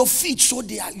standing on your feet, so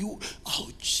they are you. Oh,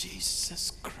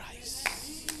 Jesus Christ.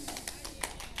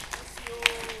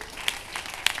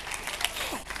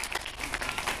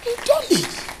 You don't need.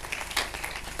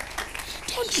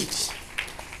 You don't need.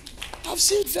 I've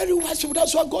seen very wise people.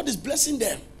 That's why God is blessing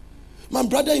them. My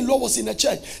brother-in-law was in a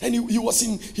church, and he was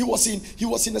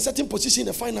in a certain position in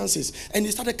the finances, and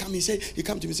he started coming. He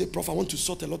came to me and said, Prof, I want to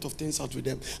sort a lot of things out with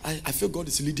them. I feel God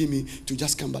is leading me to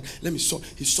just come back. Let me sort.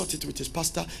 He sorted it with his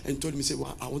pastor and told me, say,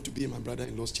 well, I want to be in my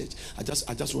brother-in-law's church. I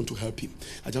just want to help him.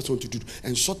 I just want to do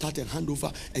and sort out and hand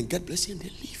over and get blessing and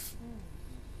then leave.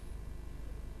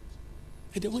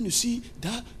 And then when you see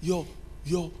that your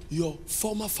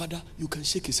former father, you can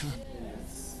shake his hand.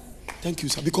 Thank you,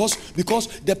 sir. Because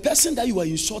the person that you are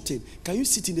insulting, can you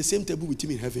sit in the same table with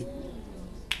him in heaven?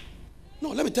 No,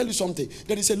 let me tell you something.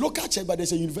 There is a local church, but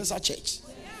there's a universal church.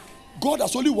 God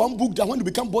has only one book that when you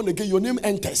become born again, your name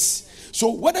enters. So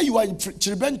whether you are in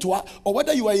Chiribentua or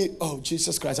whether you are in, oh,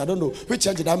 Jesus Christ, I don't know. Which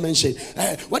church did I mention?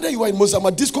 Whether you are in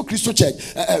Mozambique Disco Christo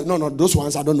Church. No, those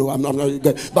ones, I don't know. I'm not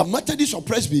good. But Methodist or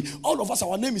Presby, all of us,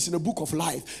 our name is in the book of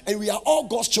life. And we are all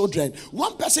God's children.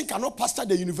 One person cannot pastor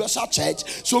the universal church.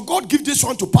 So God give this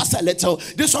one to pastor a little,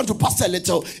 this one to pastor a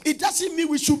little. It doesn't mean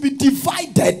we should be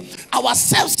divided. Our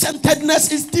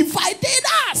self-centeredness is dividing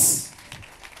us.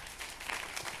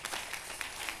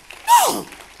 No.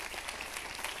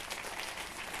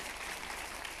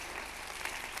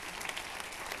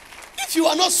 If you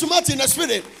are not smart in the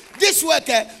spirit, this work,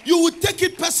 you will take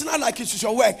it personal like it is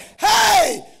your work.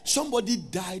 Hey, somebody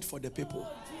died for the people.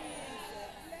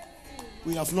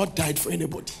 We have not died for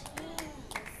anybody.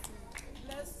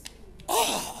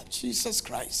 Ah, Jesus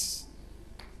Christ.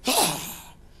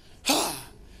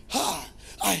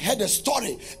 I heard a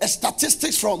story, a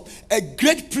statistics from a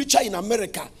great preacher in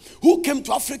America who came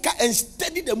to Africa and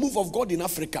studied the move of God in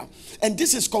Africa. And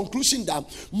this is conclusion that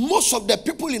most of the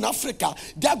people in Africa,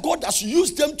 that God has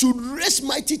used them to raise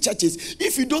mighty churches.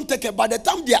 If you don't take it, by the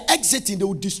time they are exiting, they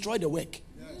will destroy the work.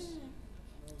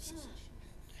 Yes.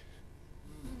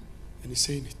 And he's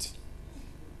saying it.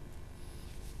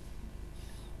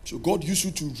 So God used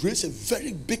you to raise a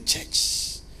very big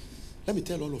church. Let me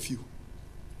tell all of you.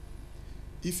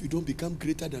 If you don't become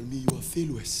greater than me, you are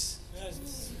failures.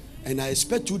 Yes. And I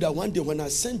expect you that one day when I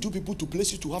send you people to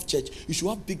places to have church, you should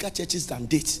have bigger churches than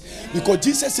this. Yeah. Because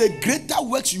Jesus said, greater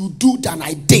works you do than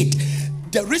I did.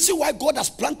 The reason why God has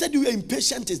planted you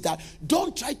impatient is that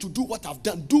don't try to do what I've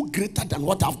done. Do greater than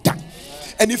what I've done.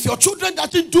 And if your children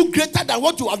doesn't do greater than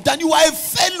what you have done, you are a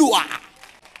failure.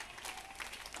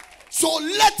 So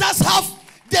let us have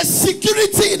the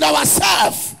security in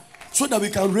ourselves so that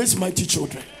we can raise mighty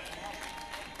children.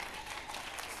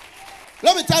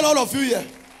 Let me tell all of you here.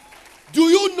 Do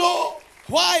you know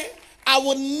why I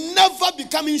will never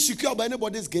become insecure by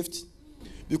anybody's gift?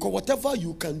 Because whatever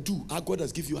you can do, our God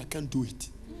has given you, I can't do it.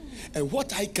 And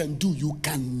what I can do, you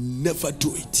can never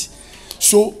do it.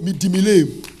 So,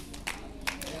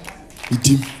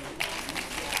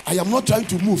 I am not trying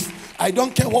to move. I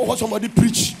don't care what somebody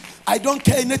preach. I don't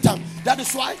care anytime. That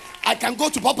is why I can go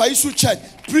to Papa Isu Church,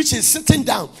 preaching, sitting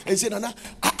down, and say, Nana,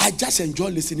 I just enjoy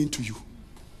listening to you.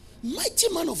 Mighty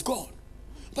man of God.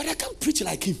 But I can't preach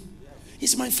like him.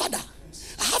 He's my father.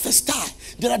 I have a star.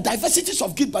 There are diversities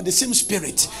of gifts by the same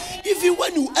spirit. Even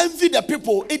when you envy the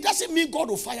people, it doesn't mean God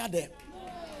will fire them.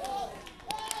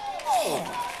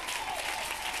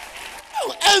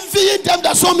 Envying them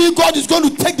does not mean God is going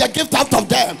to take the gift out of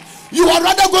them. You are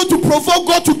rather going to provoke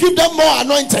God to give them more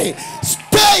anointing.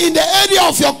 Stay in the area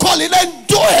of your calling and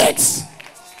do it.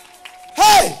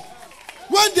 Hey,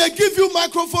 when they give you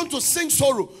microphone to sing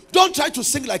sorrow, don't try to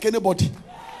sing like anybody.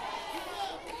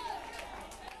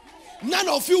 None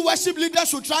of you worship leaders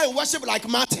should try and worship like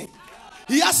Martin.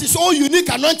 He has his own unique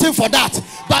anointing for that.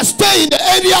 But stay in the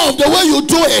area of the way you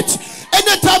do it.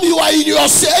 Anytime you are in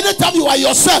yourself, anytime you are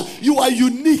yourself, you are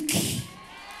unique.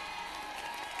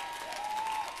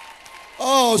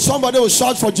 Oh, somebody will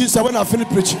shout for Jesus when I finish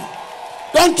preaching.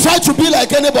 Don't try to be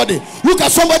like anybody. Look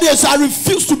at somebody and say, I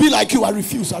refuse to be like you. I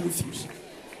refuse. I refuse.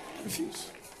 I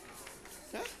refuse.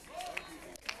 Yeah?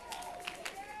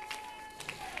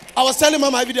 I was telling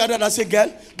Mama every day that I said,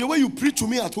 girl, the way you preach to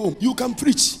me at home, you can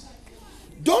preach.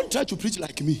 Don't try to preach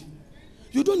like me.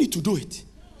 You don't need to do it.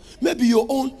 Maybe your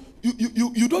own,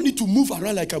 you don't need to move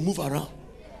around like I move around.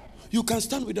 You can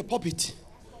stand with the pulpit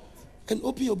and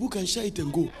open your book and share it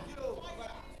and go.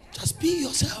 Just be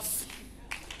yourself.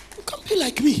 You can't be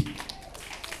like me.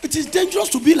 It is dangerous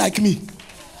to be like me.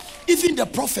 Even the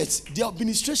prophets, their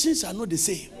administrations are not the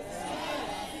same.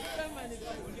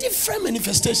 Different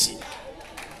manifestation.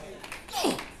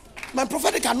 No. My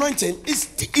prophetic anointing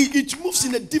it moves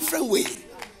in a different way.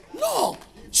 No.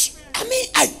 I mean,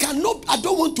 I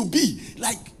don't want to be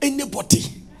like anybody.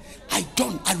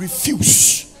 I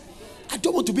refuse. I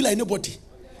don't want to be like anybody.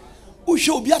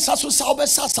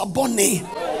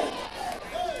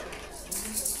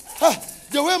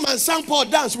 The way my son Paul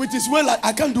dance with his way, like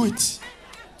I can't do it.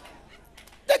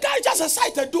 The guy just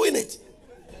excited doing it.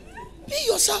 Be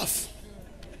yourself.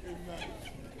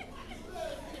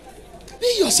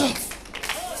 Be yourself.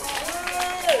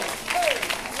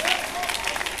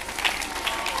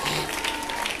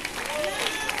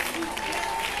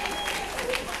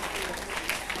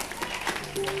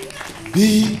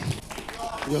 Be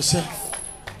yourself.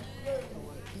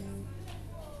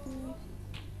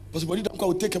 But somebody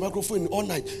will take a microphone all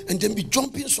night and then be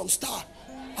jumping some star.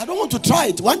 I don't want to try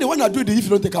it. One day when I do it, if you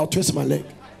don't take, I'll twist my leg.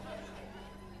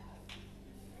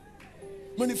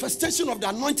 Manifestation of the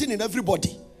anointing in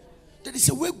everybody. There is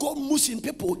a way God moves in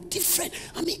people different.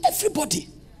 I mean, everybody.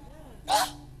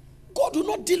 God will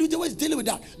not deal with the way He's dealing with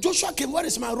that. Joshua came, where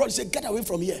is my rod? He said, get away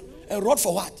from here. A rod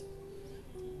for what?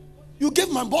 You gave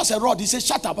my boss a rod. He said,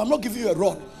 shut up. I'm not giving you a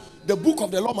rod. The book of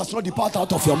the law must not depart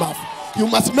out of your mouth. You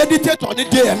must meditate on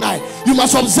it day and night. You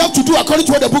must observe to do according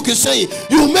to what the book is saying.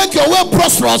 You make your way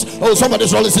prosperous. Oh,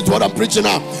 somebody's not listening to what I'm preaching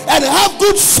now. And have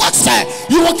good success.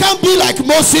 You can't be like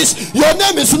Moses. Your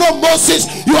name is not Moses.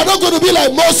 You are not going to be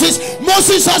like Moses.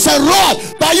 Moses has a rod,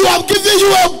 but you have given you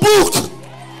a book.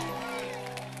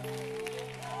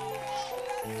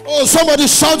 Oh, somebody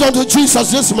shout unto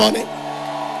Jesus this morning.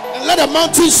 And let the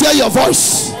mountains hear your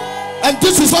voice. And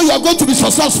this is how you are going to be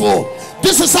successful.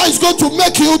 This is how it's going to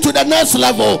make you to the next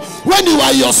level. When you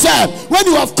are yourself, when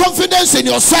you have confidence in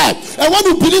yourself, and when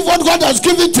you believe what God has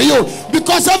given to you,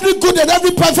 because every good and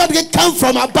every perfect gift comes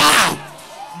from above.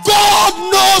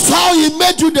 God knows how He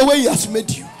made you the way He has made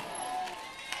you.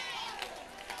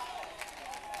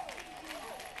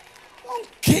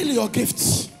 Don't kill your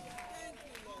gifts.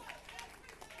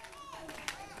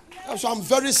 So I'm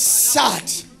very sad.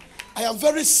 I am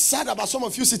very sad about some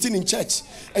of you sitting in church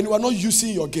and you are not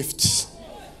using your gifts.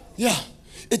 Yeah.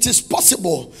 It is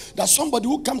possible that somebody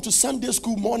who comes to Sunday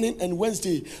school morning and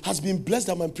Wednesday has been blessed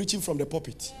that I'm preaching from the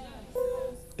pulpit.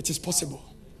 It is possible.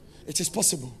 It is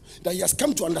possible that he has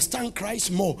come to understand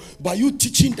Christ more by you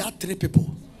teaching that 3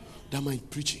 people that I'm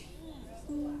preaching.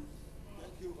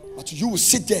 But you will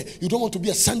sit there. You don't want to be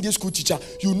a Sunday school teacher.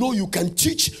 You know you can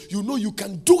teach. You know you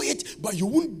can do it, but you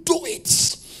won't do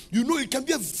it. You know you can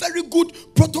be a very good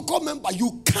protocol member.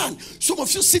 You can. Some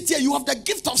of you sit here. You have the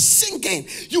gift of singing.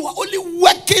 You are only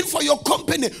working for your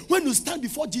company. When you stand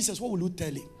before Jesus, what will you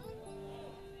tell him?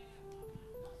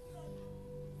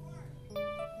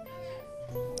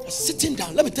 Sitting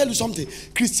down. Let me tell you something.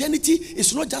 Christianity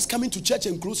is not just coming to church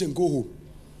and close and go home.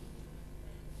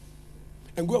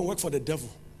 And go and work for the devil.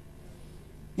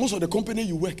 Most of the company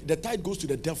you work, the tithe goes to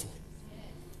the devil.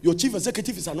 Your chief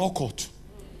executive is an occult.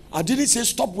 I didn't say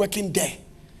stop working there.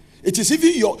 It is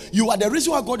even you are the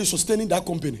reason why God is sustaining that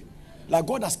company. Like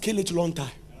God has killed it a long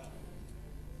time.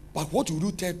 But what will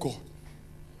you tell God?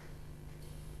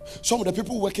 Some of the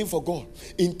people working for God,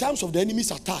 in terms of the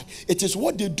enemy's attack, it is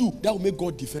what they do that will make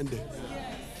God defend them.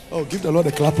 Oh, give the Lord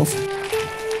a clap of it.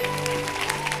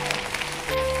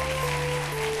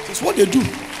 It's what they do.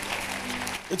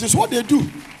 It is what they do.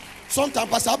 Sometimes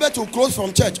Pastor Albert will close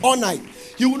from church all night.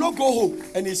 He will not go home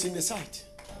and he's in the site.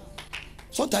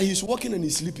 Sometimes he's walking and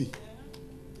he's sleeping.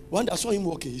 One day I saw him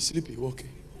walking, he's sleeping, walking.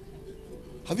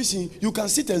 Have you seen? You can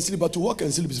sit and sleep, but to walk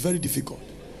and sleep is very difficult.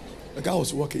 The guy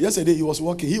was walking. Yesterday he was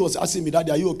walking. He was asking me,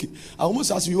 Daddy, are you okay? I almost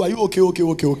asked you, are you okay?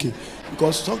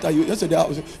 Because sometimes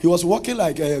yesterday he was walking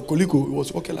like Koliko. He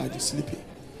was walking like sleeping.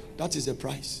 That is the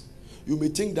price. You may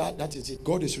think that is it.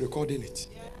 God is recording it.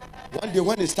 One day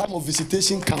when it's time of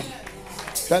visitation come,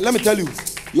 let me tell you,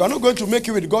 you are not going to make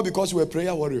it with God because you are a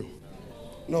prayer warrior.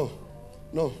 No.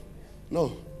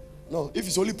 If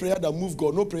it's only prayer that moves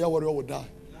God, no prayer warrior will die.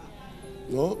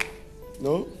 No.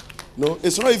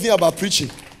 It's not even about preaching.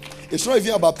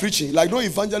 Like no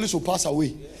evangelist will pass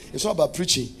away. It's not about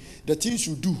preaching. The things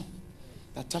you do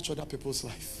that touch other people's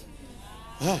life.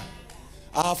 I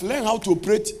have learned how to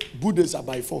operate Buddhism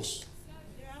by force.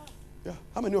 Yeah.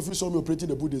 How many of you saw me operating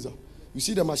the Buddhism? You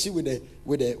see the machine with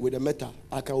the metal.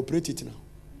 I can operate it now.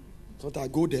 So I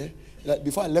go there. Like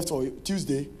before I left for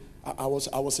Tuesday, I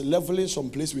was leveling some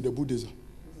place with the Buddhism.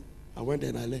 I went there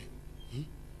and I learned.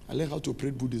 I learned how to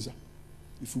operate Buddhism.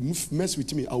 If you mess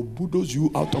with me, I'll bulldoze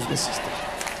you out of the system.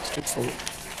 Straightforward.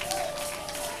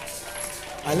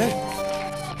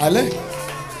 I learned.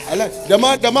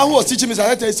 The man who was teaching me,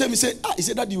 he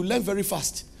said, that you learn very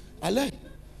fast. I learned.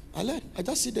 I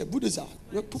just see the Buddhism.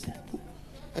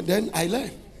 And then I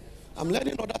learned. I'm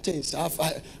learning other things.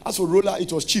 As for roller,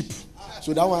 it was cheap.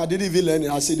 So that one I didn't even learn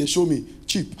it. I said, they show me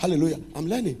cheap. Hallelujah. I'm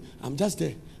learning. I'm just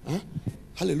there.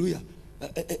 Hallelujah.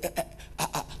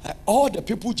 All the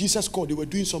people Jesus called, they were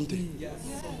doing something. Yes.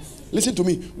 Listen to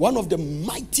me. One of the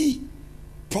mighty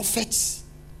prophets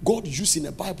God used in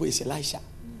the Bible is Elisha.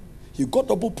 He got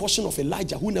double portion of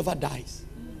Elijah who never dies.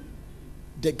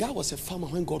 The guy was a farmer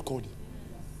when God called him.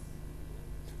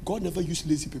 God never used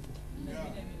lazy people.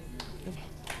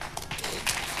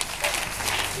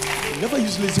 Never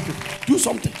use lazy people. Do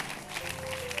something.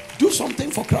 Do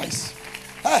something for Christ.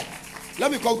 Hey,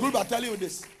 let me conclude by telling you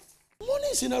this. Money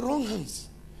is in the wrong hands.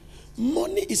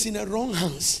 Money is in the wrong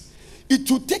hands. It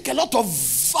will take a lot of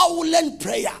violent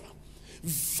prayer,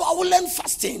 violent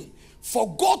fasting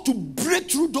for God to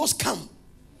break through those camps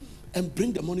and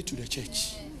bring the money to the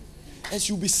church. As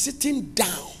you'll be sitting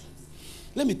down,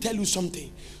 let me tell you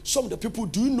something. Some of the people,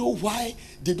 do you know why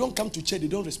they don't come to church? They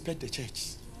don't respect the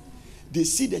church. They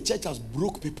see the church as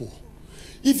broke people.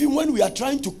 Even when we are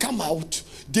trying to come out,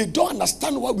 they don't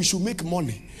understand why we should make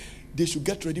money. They should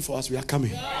get ready for us. We are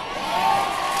coming.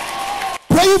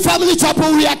 Praying Family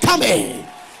Chapel, we are coming.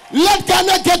 Let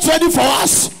Ghana get ready for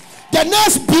us. The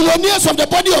next billionaires of the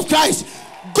body of Christ,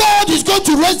 God is going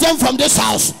to raise them from this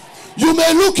house. You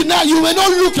may look now, you may not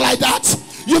look like that.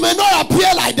 You may not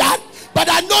appear like that. But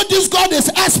I know this God is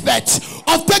expert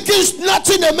of taking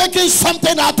nothing and making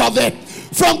something out of it.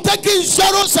 From taking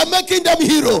zeros and making them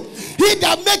hero. He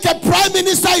that make a prime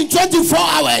minister in 24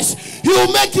 hours, he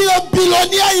will make you a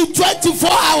billionaire in 24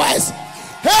 hours.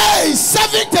 Hey,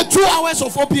 72 hours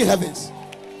of open heavens.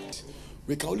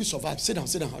 We can only survive. Sit down.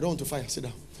 I don't want to fire. Sit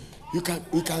down. We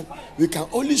can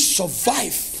only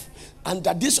survive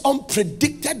under this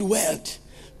unpredicted world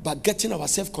by getting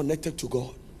ourselves connected to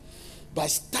God. By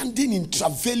standing in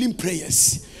travailing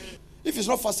prayers. If it's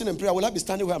not fasting and prayer, will I be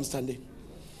standing where I'm standing?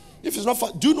 If it's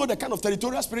not, do you know the kind of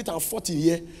territorial spirit I have fought in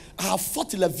here? I have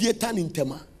fought Leviathan in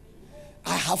Tema.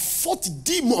 I have fought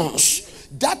demons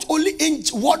that only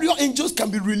warrior angels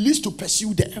can be released to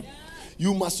pursue them.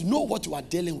 You must know what you are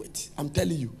dealing with. I'm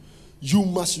telling you. You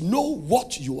must know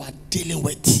what you are dealing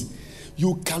with.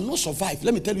 You cannot survive.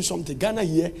 Let me tell you something. Ghana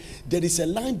here, there is a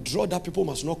line drawn that people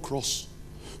must not cross.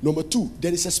 Number two,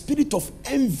 there is a spirit of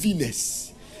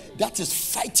enviness that is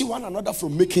fighting one another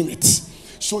from making it.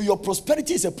 So your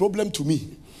prosperity is a problem to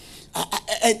me.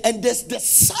 And there's the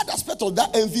sad aspect of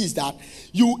that envy is that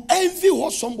you envy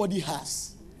what somebody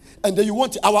has. And then you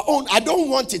want it. Our own, I don't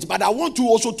want it, but I want to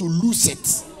also to lose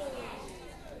it.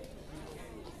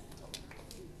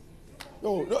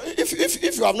 No,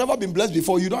 if you have never been blessed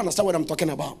before, you don't understand what I'm talking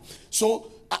about.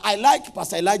 So I like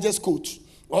Pastor Elijah's quote.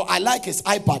 Or I like his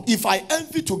iPad. If I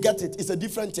envy to get it, it's a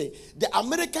different thing. The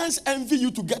Americans envy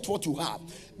you to get what you have.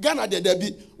 Ghana there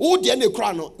be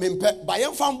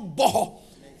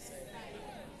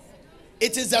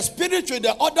it is the spirit with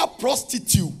the other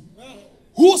prostitute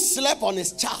who slept on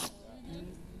his child.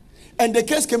 And the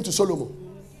case came to Solomon.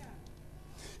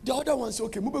 The other one said,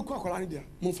 okay,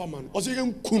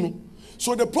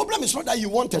 so the problem is not that you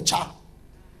want a child.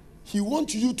 He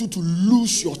wants you to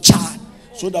lose your child.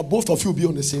 So that both of you will be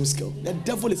on the same scale. The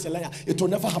devil is a liar. It will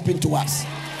never happen to us.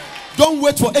 Don't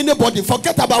wait for anybody.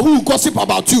 Forget about who gossip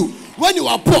about you. When you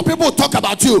are poor, people talk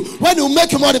about you. When you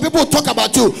make money, people talk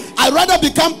about you. I'd rather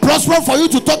become prosperous for you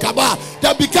to talk about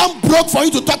than become broke for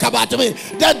you to talk about me.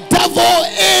 The devil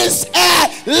is a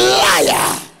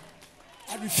liar.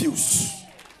 I refuse.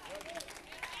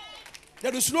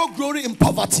 There is no glory in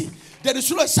poverty. There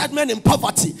is no excitement in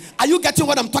poverty. Are you getting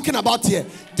what I'm talking about here?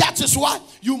 That is why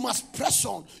you must press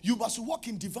on. You must walk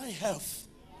in divine health.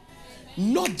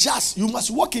 Not just, you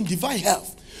must walk in divine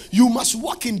health. You must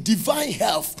walk in divine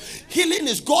health. Healing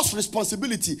is God's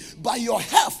responsibility, but your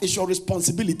health is your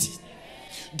responsibility.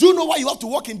 Do you know why you have to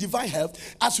walk in divine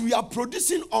health? As we are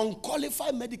producing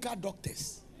unqualified medical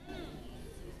doctors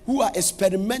who are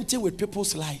experimenting with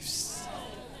people's lives.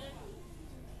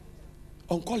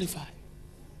 Unqualified.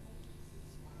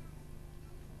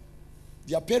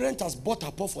 Their parent has bought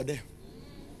a pot for them.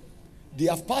 They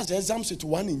have passed the exams with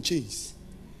 1 in chains.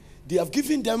 They have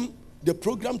given them the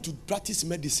program to practice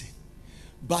medicine.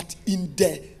 But in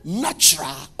the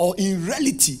natural or in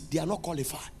reality, they are not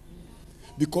qualified.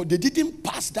 Because they didn't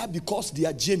pass that because they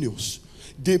are genius.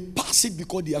 They pass it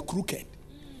because they are crooked.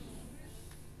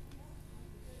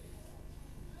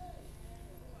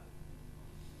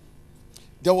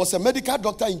 There was a medical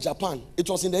doctor in Japan, it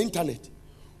was in the internet,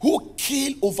 who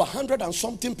killed over 100 and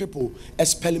something people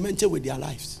experimenting with their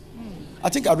lives. I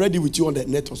think I read it with you on the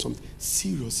net or something.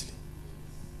 Seriously.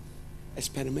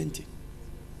 Experimenting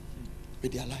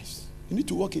with their lives. You need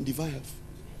to walk in divine health.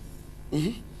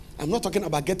 I'm not talking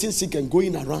about getting sick and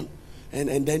going around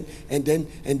and then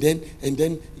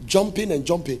jumping and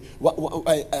jumping.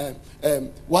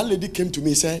 One lady came to me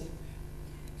and said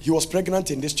he was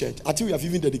pregnant in this church. I think we have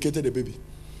even dedicated a baby.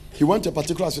 He went to a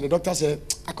particular hospital. The doctor said,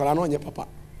 Papa.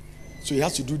 So he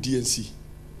has to do DNC.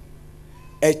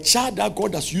 A child that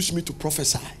God has used me to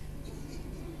prophesy.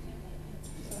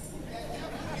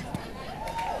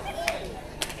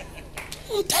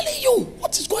 I'm telling you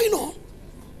what is going on.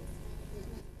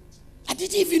 I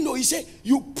didn't even know. He said,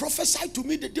 you prophesied to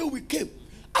me the day we came.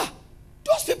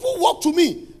 Those people walked to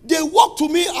me. They walked to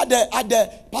me at the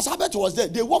Pastor Albert was there.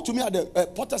 They walked to me at the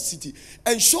Potter City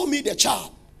and showed me the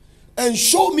child. And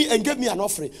showed me and gave me an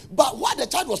offering. But while the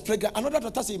child was pregnant, another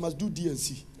doctor said he must do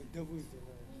DNC.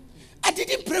 I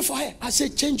didn't pray for her. I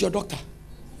said, change your doctor.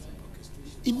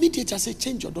 Immediately I said,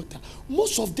 change your doctor.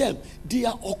 Most of them, they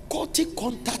are occultic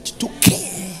contact to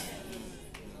care.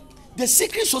 The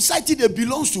secret society they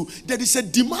belong to, there is a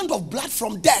demand of blood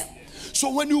from them.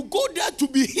 So when you go there to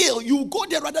be healed, you go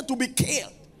there rather to be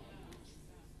killed.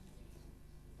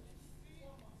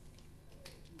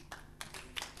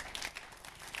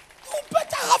 You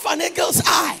better have an eagle's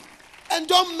eye and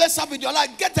don't mess up with your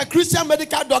life. Get a Christian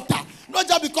medical doctor. Not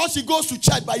just because he goes to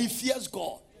church, but he fears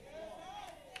God.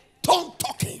 Don't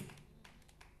talk him.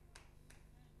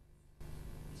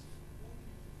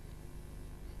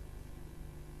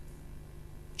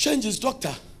 Change his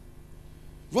doctor.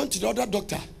 Run to the other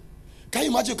doctor. Can you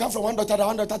imagine you come from one doctor, the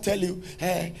one doctor tell you,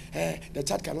 the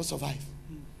child cannot survive.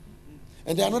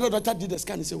 And then another doctor did the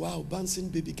scan and said, wow, bouncing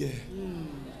baby girl.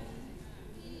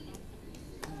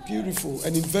 Beautiful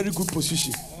and in very good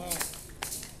position.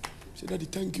 Say, Daddy,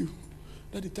 thank you.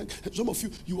 Daddy, thank you. Some of you,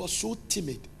 you are so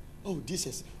timid. Oh,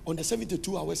 Jesus. On the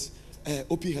 72 hours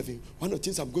open heaven, one of the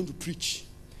things I'm going to preach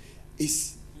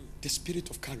is the spirit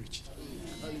of courage.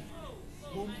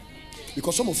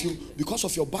 Because some of you, because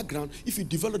of your background, if you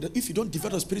don't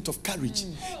develop the spirit of courage,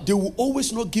 they will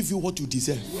always not give you what you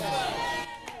deserve.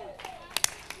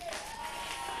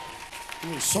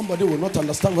 Somebody will not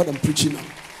understand what I'm preaching now.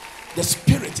 The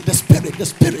spirit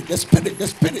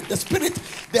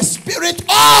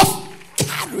of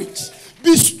courage.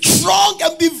 Be strong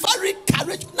and be very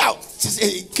courageous. Now,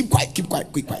 keep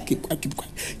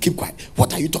quiet.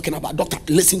 What are you talking about, doctor?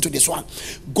 Listen to this one.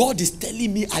 God is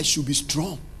telling me I should be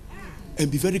strong and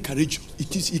be very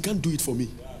courageous. He can't do it for me.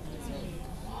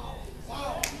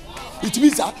 It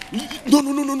means that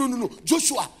no.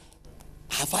 Joshua,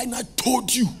 have I not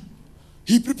told you?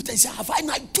 He prepared and said, have I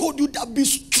not told you that be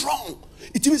strong?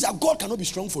 It means that God cannot be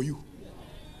strong for you.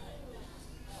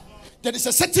 There is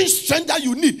a certain strength that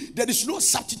you need. There is no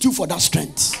substitute for that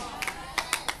strength.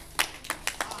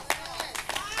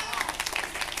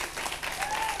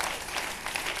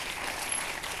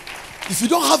 If you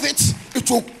don't have it, it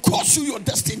will cost you your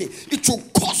destiny. It will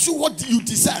cost you what you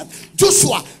deserve.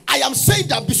 Joshua, I am saying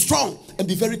that be strong and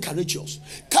be very courageous.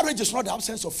 Courage is not the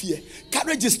absence of fear.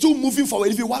 Courage is still moving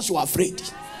forward even once you are afraid.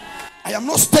 I am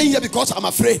not staying here because I'm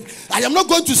afraid. I am not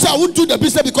going to say I won't do the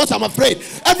business because I'm afraid.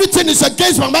 Everything is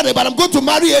against my marriage, but I'm going to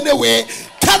marry anyway.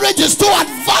 Courage is still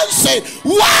advancing.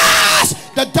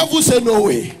 What? The devil say no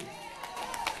way.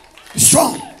 Be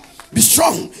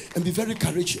strong and be very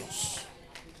courageous.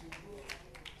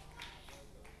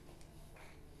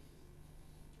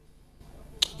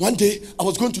 One day, I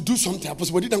was going to do something.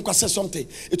 Apostle Bodidamko said something.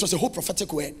 It was a whole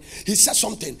prophetic word. He said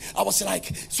something. I was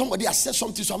like, somebody has said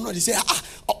something, so I'm not. He said,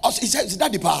 he said,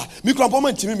 Daddy,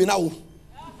 me now.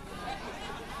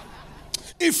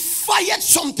 it fired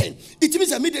something. It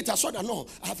means immediately I saw that no,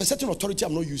 I have a certain authority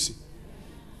I'm not using.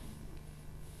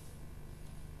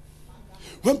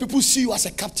 When people see you as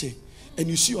a captain and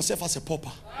you see yourself as a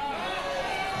pauper.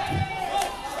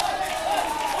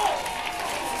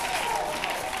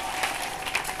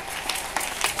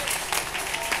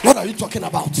 What are you talking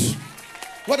about?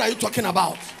 What are you talking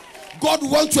about? God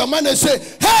wants your man and say,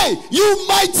 hey, you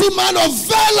mighty man of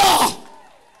valor.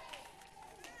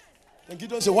 And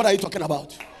Gideon said, what are you talking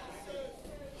about?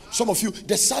 Some of you,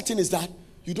 the sad thing is that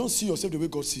you don't see yourself the way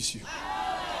God sees you.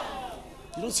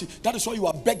 You don't see. That is why you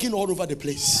are begging all over the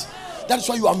place. That is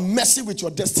why you are messing with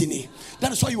your destiny.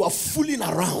 That is why you are fooling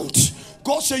around.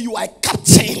 God said you are a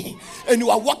captain and you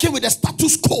are working with the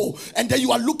status quo, and then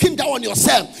you are looking down on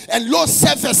yourself and low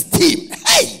self-esteem.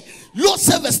 Hey, low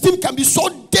self-esteem can be so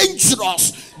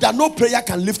dangerous that no prayer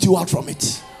can lift you out from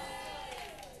it.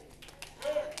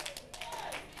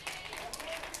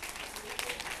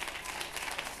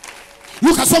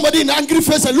 Look at somebody in an angry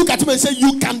face and look at him and say,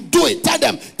 you can do it. Tell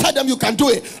them you can do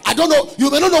it. I don't know,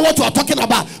 you may not know what you are talking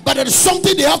about, but there is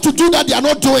something they have to do that they are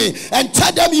not doing. And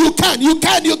tell them you can.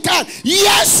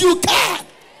 Yes, you can.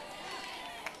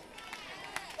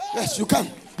 Yes, you can.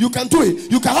 You can do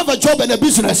it. You can have a job in a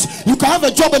business. You can have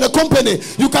a job in a company.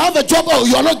 You can have a job. Oh,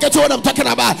 you are not getting what I'm talking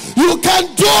about. You can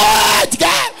do it,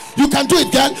 girl. You can do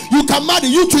it, girl. You can marry.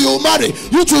 You two, you marry.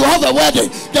 You two, you have a wedding.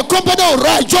 The company will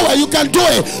rise. Joel, you can do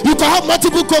it. You can have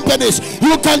multiple companies.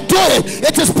 You can do it.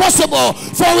 It is possible.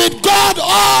 For with God,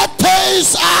 all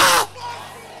things are.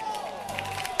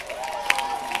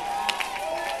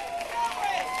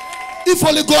 If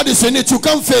only God is in it, you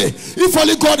can fail. If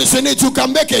only God is in it, you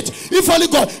can make it. If only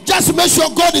God, just make sure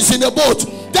God is in the boat.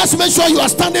 Just make sure you are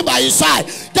standing by his side.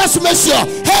 Just make sure,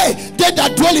 hey, they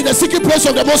that dwell in the secret place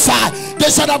of the Most High, they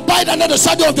shall abide under the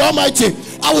shadow of the Almighty.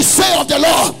 I will say of the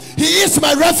Lord, he is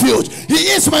my refuge.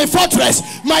 He is my fortress.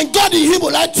 My God, in him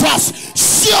will I trust.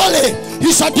 Surely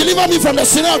he shall deliver me from the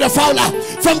snare of the fowler,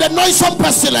 from the noisome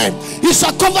pestilence. He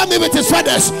shall cover me with his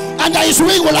feathers. Under his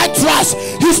wing will I trust.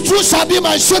 His truth shall be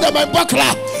my shield and my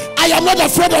buckler. I am not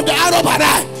afraid of the arrow by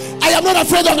night. I am not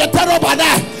afraid of the terror by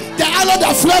night. The arrow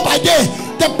that flew by day,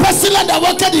 the pestilence that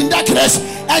walked in darkness.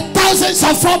 1,000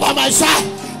 shall fall by my side,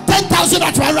 10,000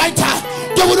 at my right hand.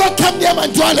 They will not come near my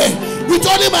dwelling. With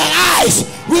only my eyes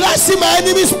will I see my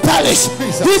enemies perish.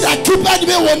 He that keepeth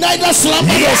me will neither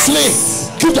slumber nor sleep.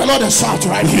 Give the Lord a shout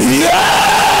right here.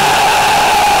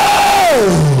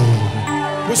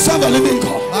 We serve a living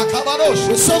God.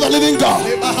 We serve a living God.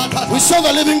 We serve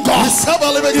a living God.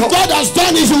 If God has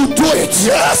done it, he will do it.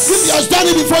 Yes. If he has done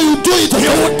it before, you do it.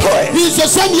 He will do it. He is the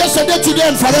same yesterday,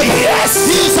 today, and forever. Yes.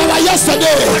 He is our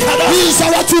yesterday. He is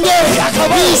our today.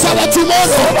 He is our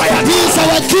tomorrow. He is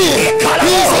our king.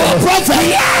 He is our prophet.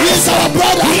 He is our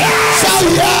brother.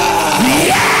 Shout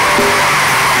yeah.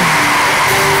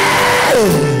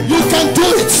 You can do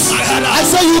it. I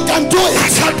say you can do it.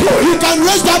 You can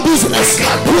raise that business.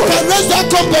 You can raise that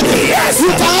company.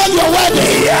 You can have your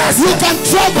wedding. You can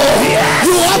travel.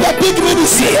 You have a big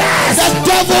ministry. The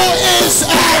devil is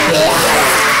a liar.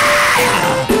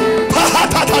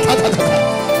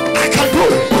 I can do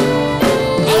it.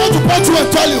 I want to point you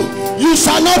and tell you, you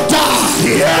shall not die.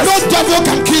 No devil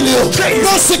can kill you.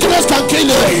 No sickness can kill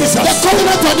you. The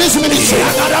covenant of this ministry,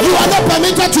 you are not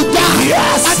permitted to die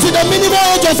until the minimum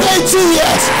age of 18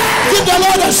 years. Give the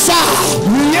Lord a shout.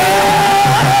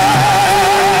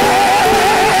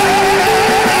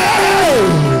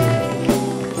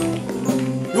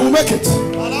 You will make it.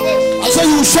 I say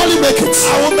you will surely make it.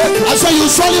 I will make it. I say you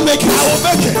will surely make it. I will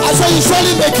make it. I say you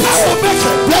surely make it. I will make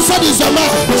it. Blessed is the man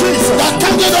that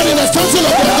candid not in the council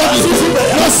of the godly,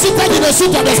 nor seated in the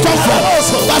seat of the scornful,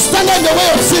 but standing in the way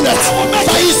of sinners.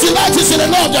 But his delight is in the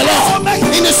law of the Lord.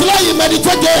 In his law he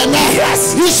meditate day and night.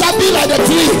 You shall be like the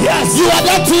tree. You are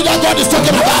that tree that God is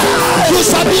talking about. You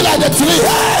shall be like the tree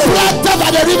planted by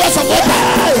the rivers of water.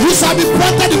 You shall be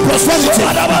planted in prosperity.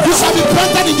 You shall be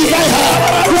planted in divine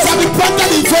health. You shall be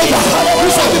planted in favor. You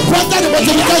shall be planted in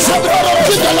multiplication.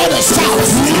 Give the Lord a shout.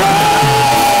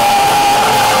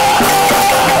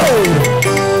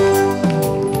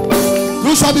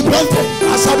 You shall be planted.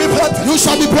 I shall be planted. You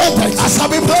shall be planted. I shall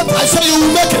be planted. I say you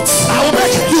will make it. I will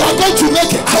make it. You are going to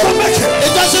make it. I will make it.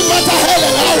 It doesn't matter hell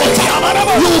and high water.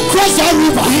 You will cross that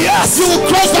river. Yes. You will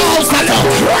cross that obstacle.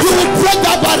 You will break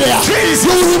that barrier. Jesus.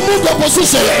 You will remove the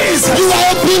position. Jesus. You are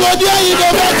a pioneer in the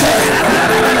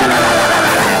market.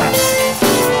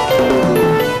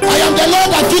 The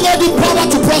Lord that giveth thee power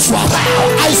to prosper.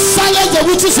 I silence the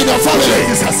witches in your family.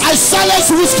 I silence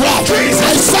witchcraft.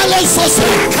 I silence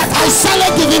sorcery. I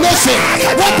silence divination.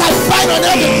 What I find on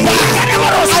every back,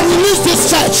 I release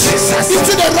this church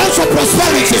into the realms of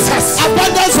prosperity.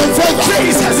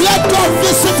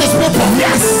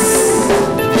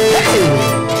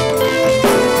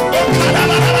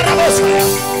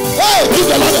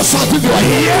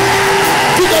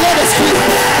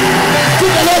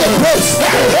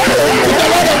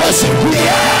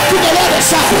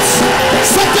 shout.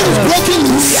 Something is breaking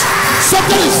loose.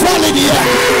 Something is falling here.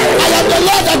 I am the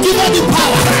Lord that giveth the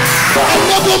power.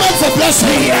 Enablement for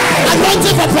blessing.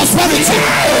 Anointing for prosperity.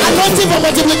 Anointing for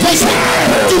multiplication.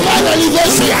 Divine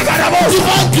elevation.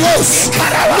 Divine grace.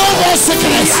 No more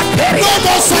sickness. No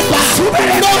more setback.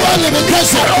 No more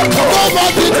limitation. No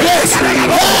more disgrace.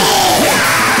 Hey!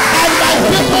 And my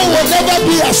people will never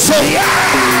be ashamed.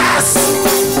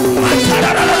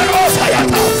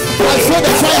 I feel the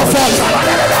fire fall.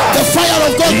 The fire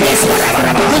of God bless you.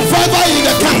 Revival in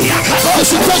the camp.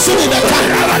 Visitation in the camp.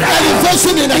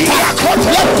 Elevation in the camp.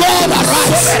 Let God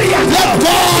arise. Let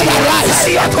God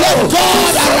arise. Let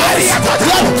God arise.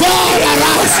 Let God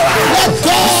arise. Let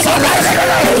God arise.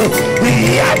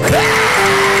 We are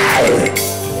crying.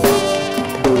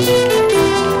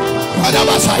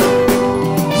 Adabasai.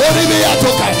 Moribia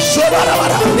toka.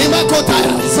 Sobarabara.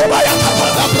 Nimakotaya. Sobayata.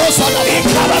 Labrosada.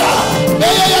 Ikabara.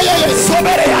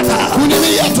 Sobereata.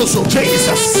 Kunimia toso.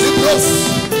 Jesus. Libros.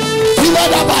 Pray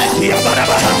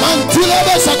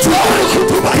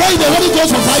the Holy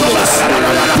Ghost for 5 minutes.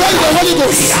 Pray the Holy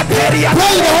Ghost. Pray the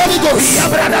Holy Ghost.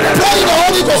 Pray the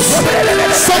Holy Ghost.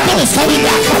 Something is coming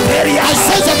back. I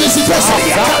sense a visitation.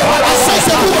 I sense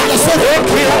a move of the Spirit.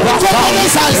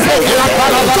 Companies are speaking.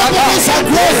 Companies are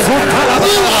growing.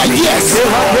 New ideas.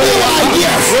 New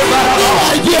ideas. New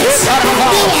ideas.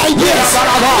 New ideas.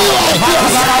 New ideas.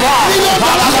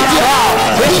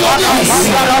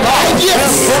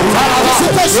 Ideas.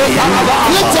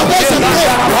 Lift your voice and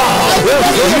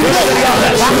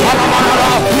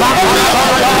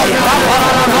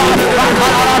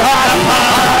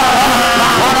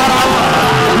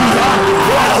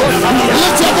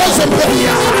Lift your voice and pray.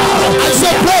 I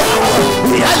said pray.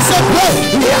 I said pray.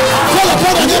 Call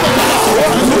upon the name of God.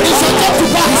 It shall come to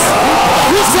pass.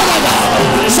 Whosoever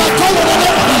shall call on the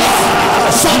name of God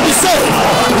shall be saved,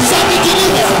 shall be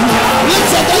delivered.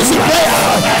 Lift your voice in prayer.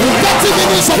 30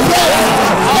 minutes of prayer.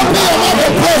 Open your mouth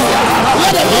and pray.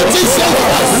 Let the mountain shake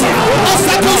with us.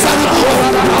 Obstacles are removed.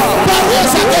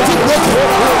 Barriers are getting broken.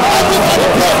 Everybody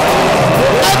pray.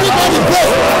 Everybody pray.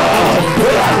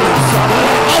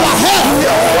 Our hair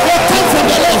will come from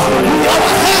the Lord.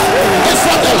 Our hair is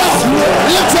from the Lord.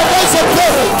 Lift your voice and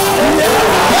pray.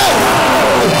 Hey!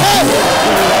 Hey!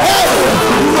 Hey!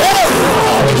 Hey!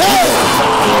 Hey!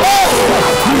 Hey!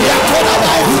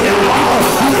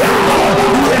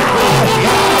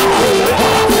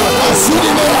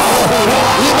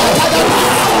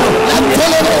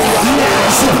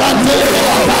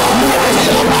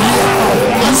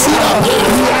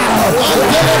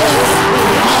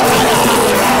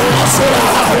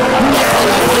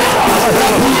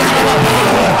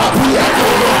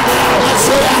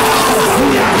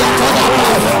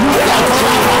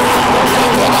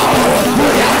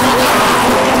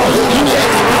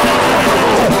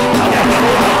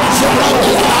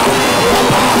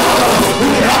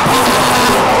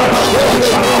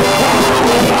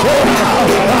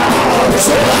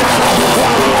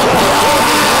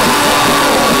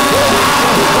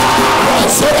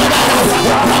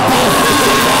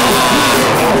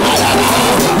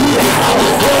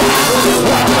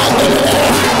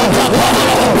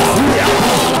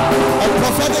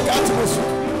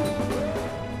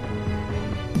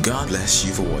 God bless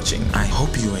you for watching. I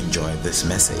hope you enjoyed this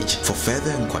message. For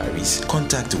further inquiries,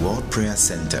 contact World Prayer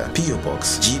Center, PO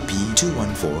Box GP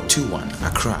 21421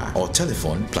 Accra, or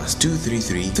telephone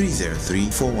 +233 303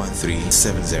 413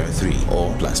 703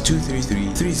 or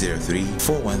 +233 303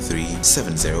 413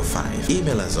 705.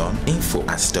 Email us on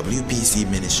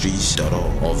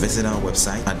info@wpcministries.org or visit our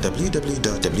website at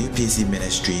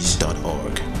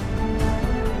www.wpcministries.org.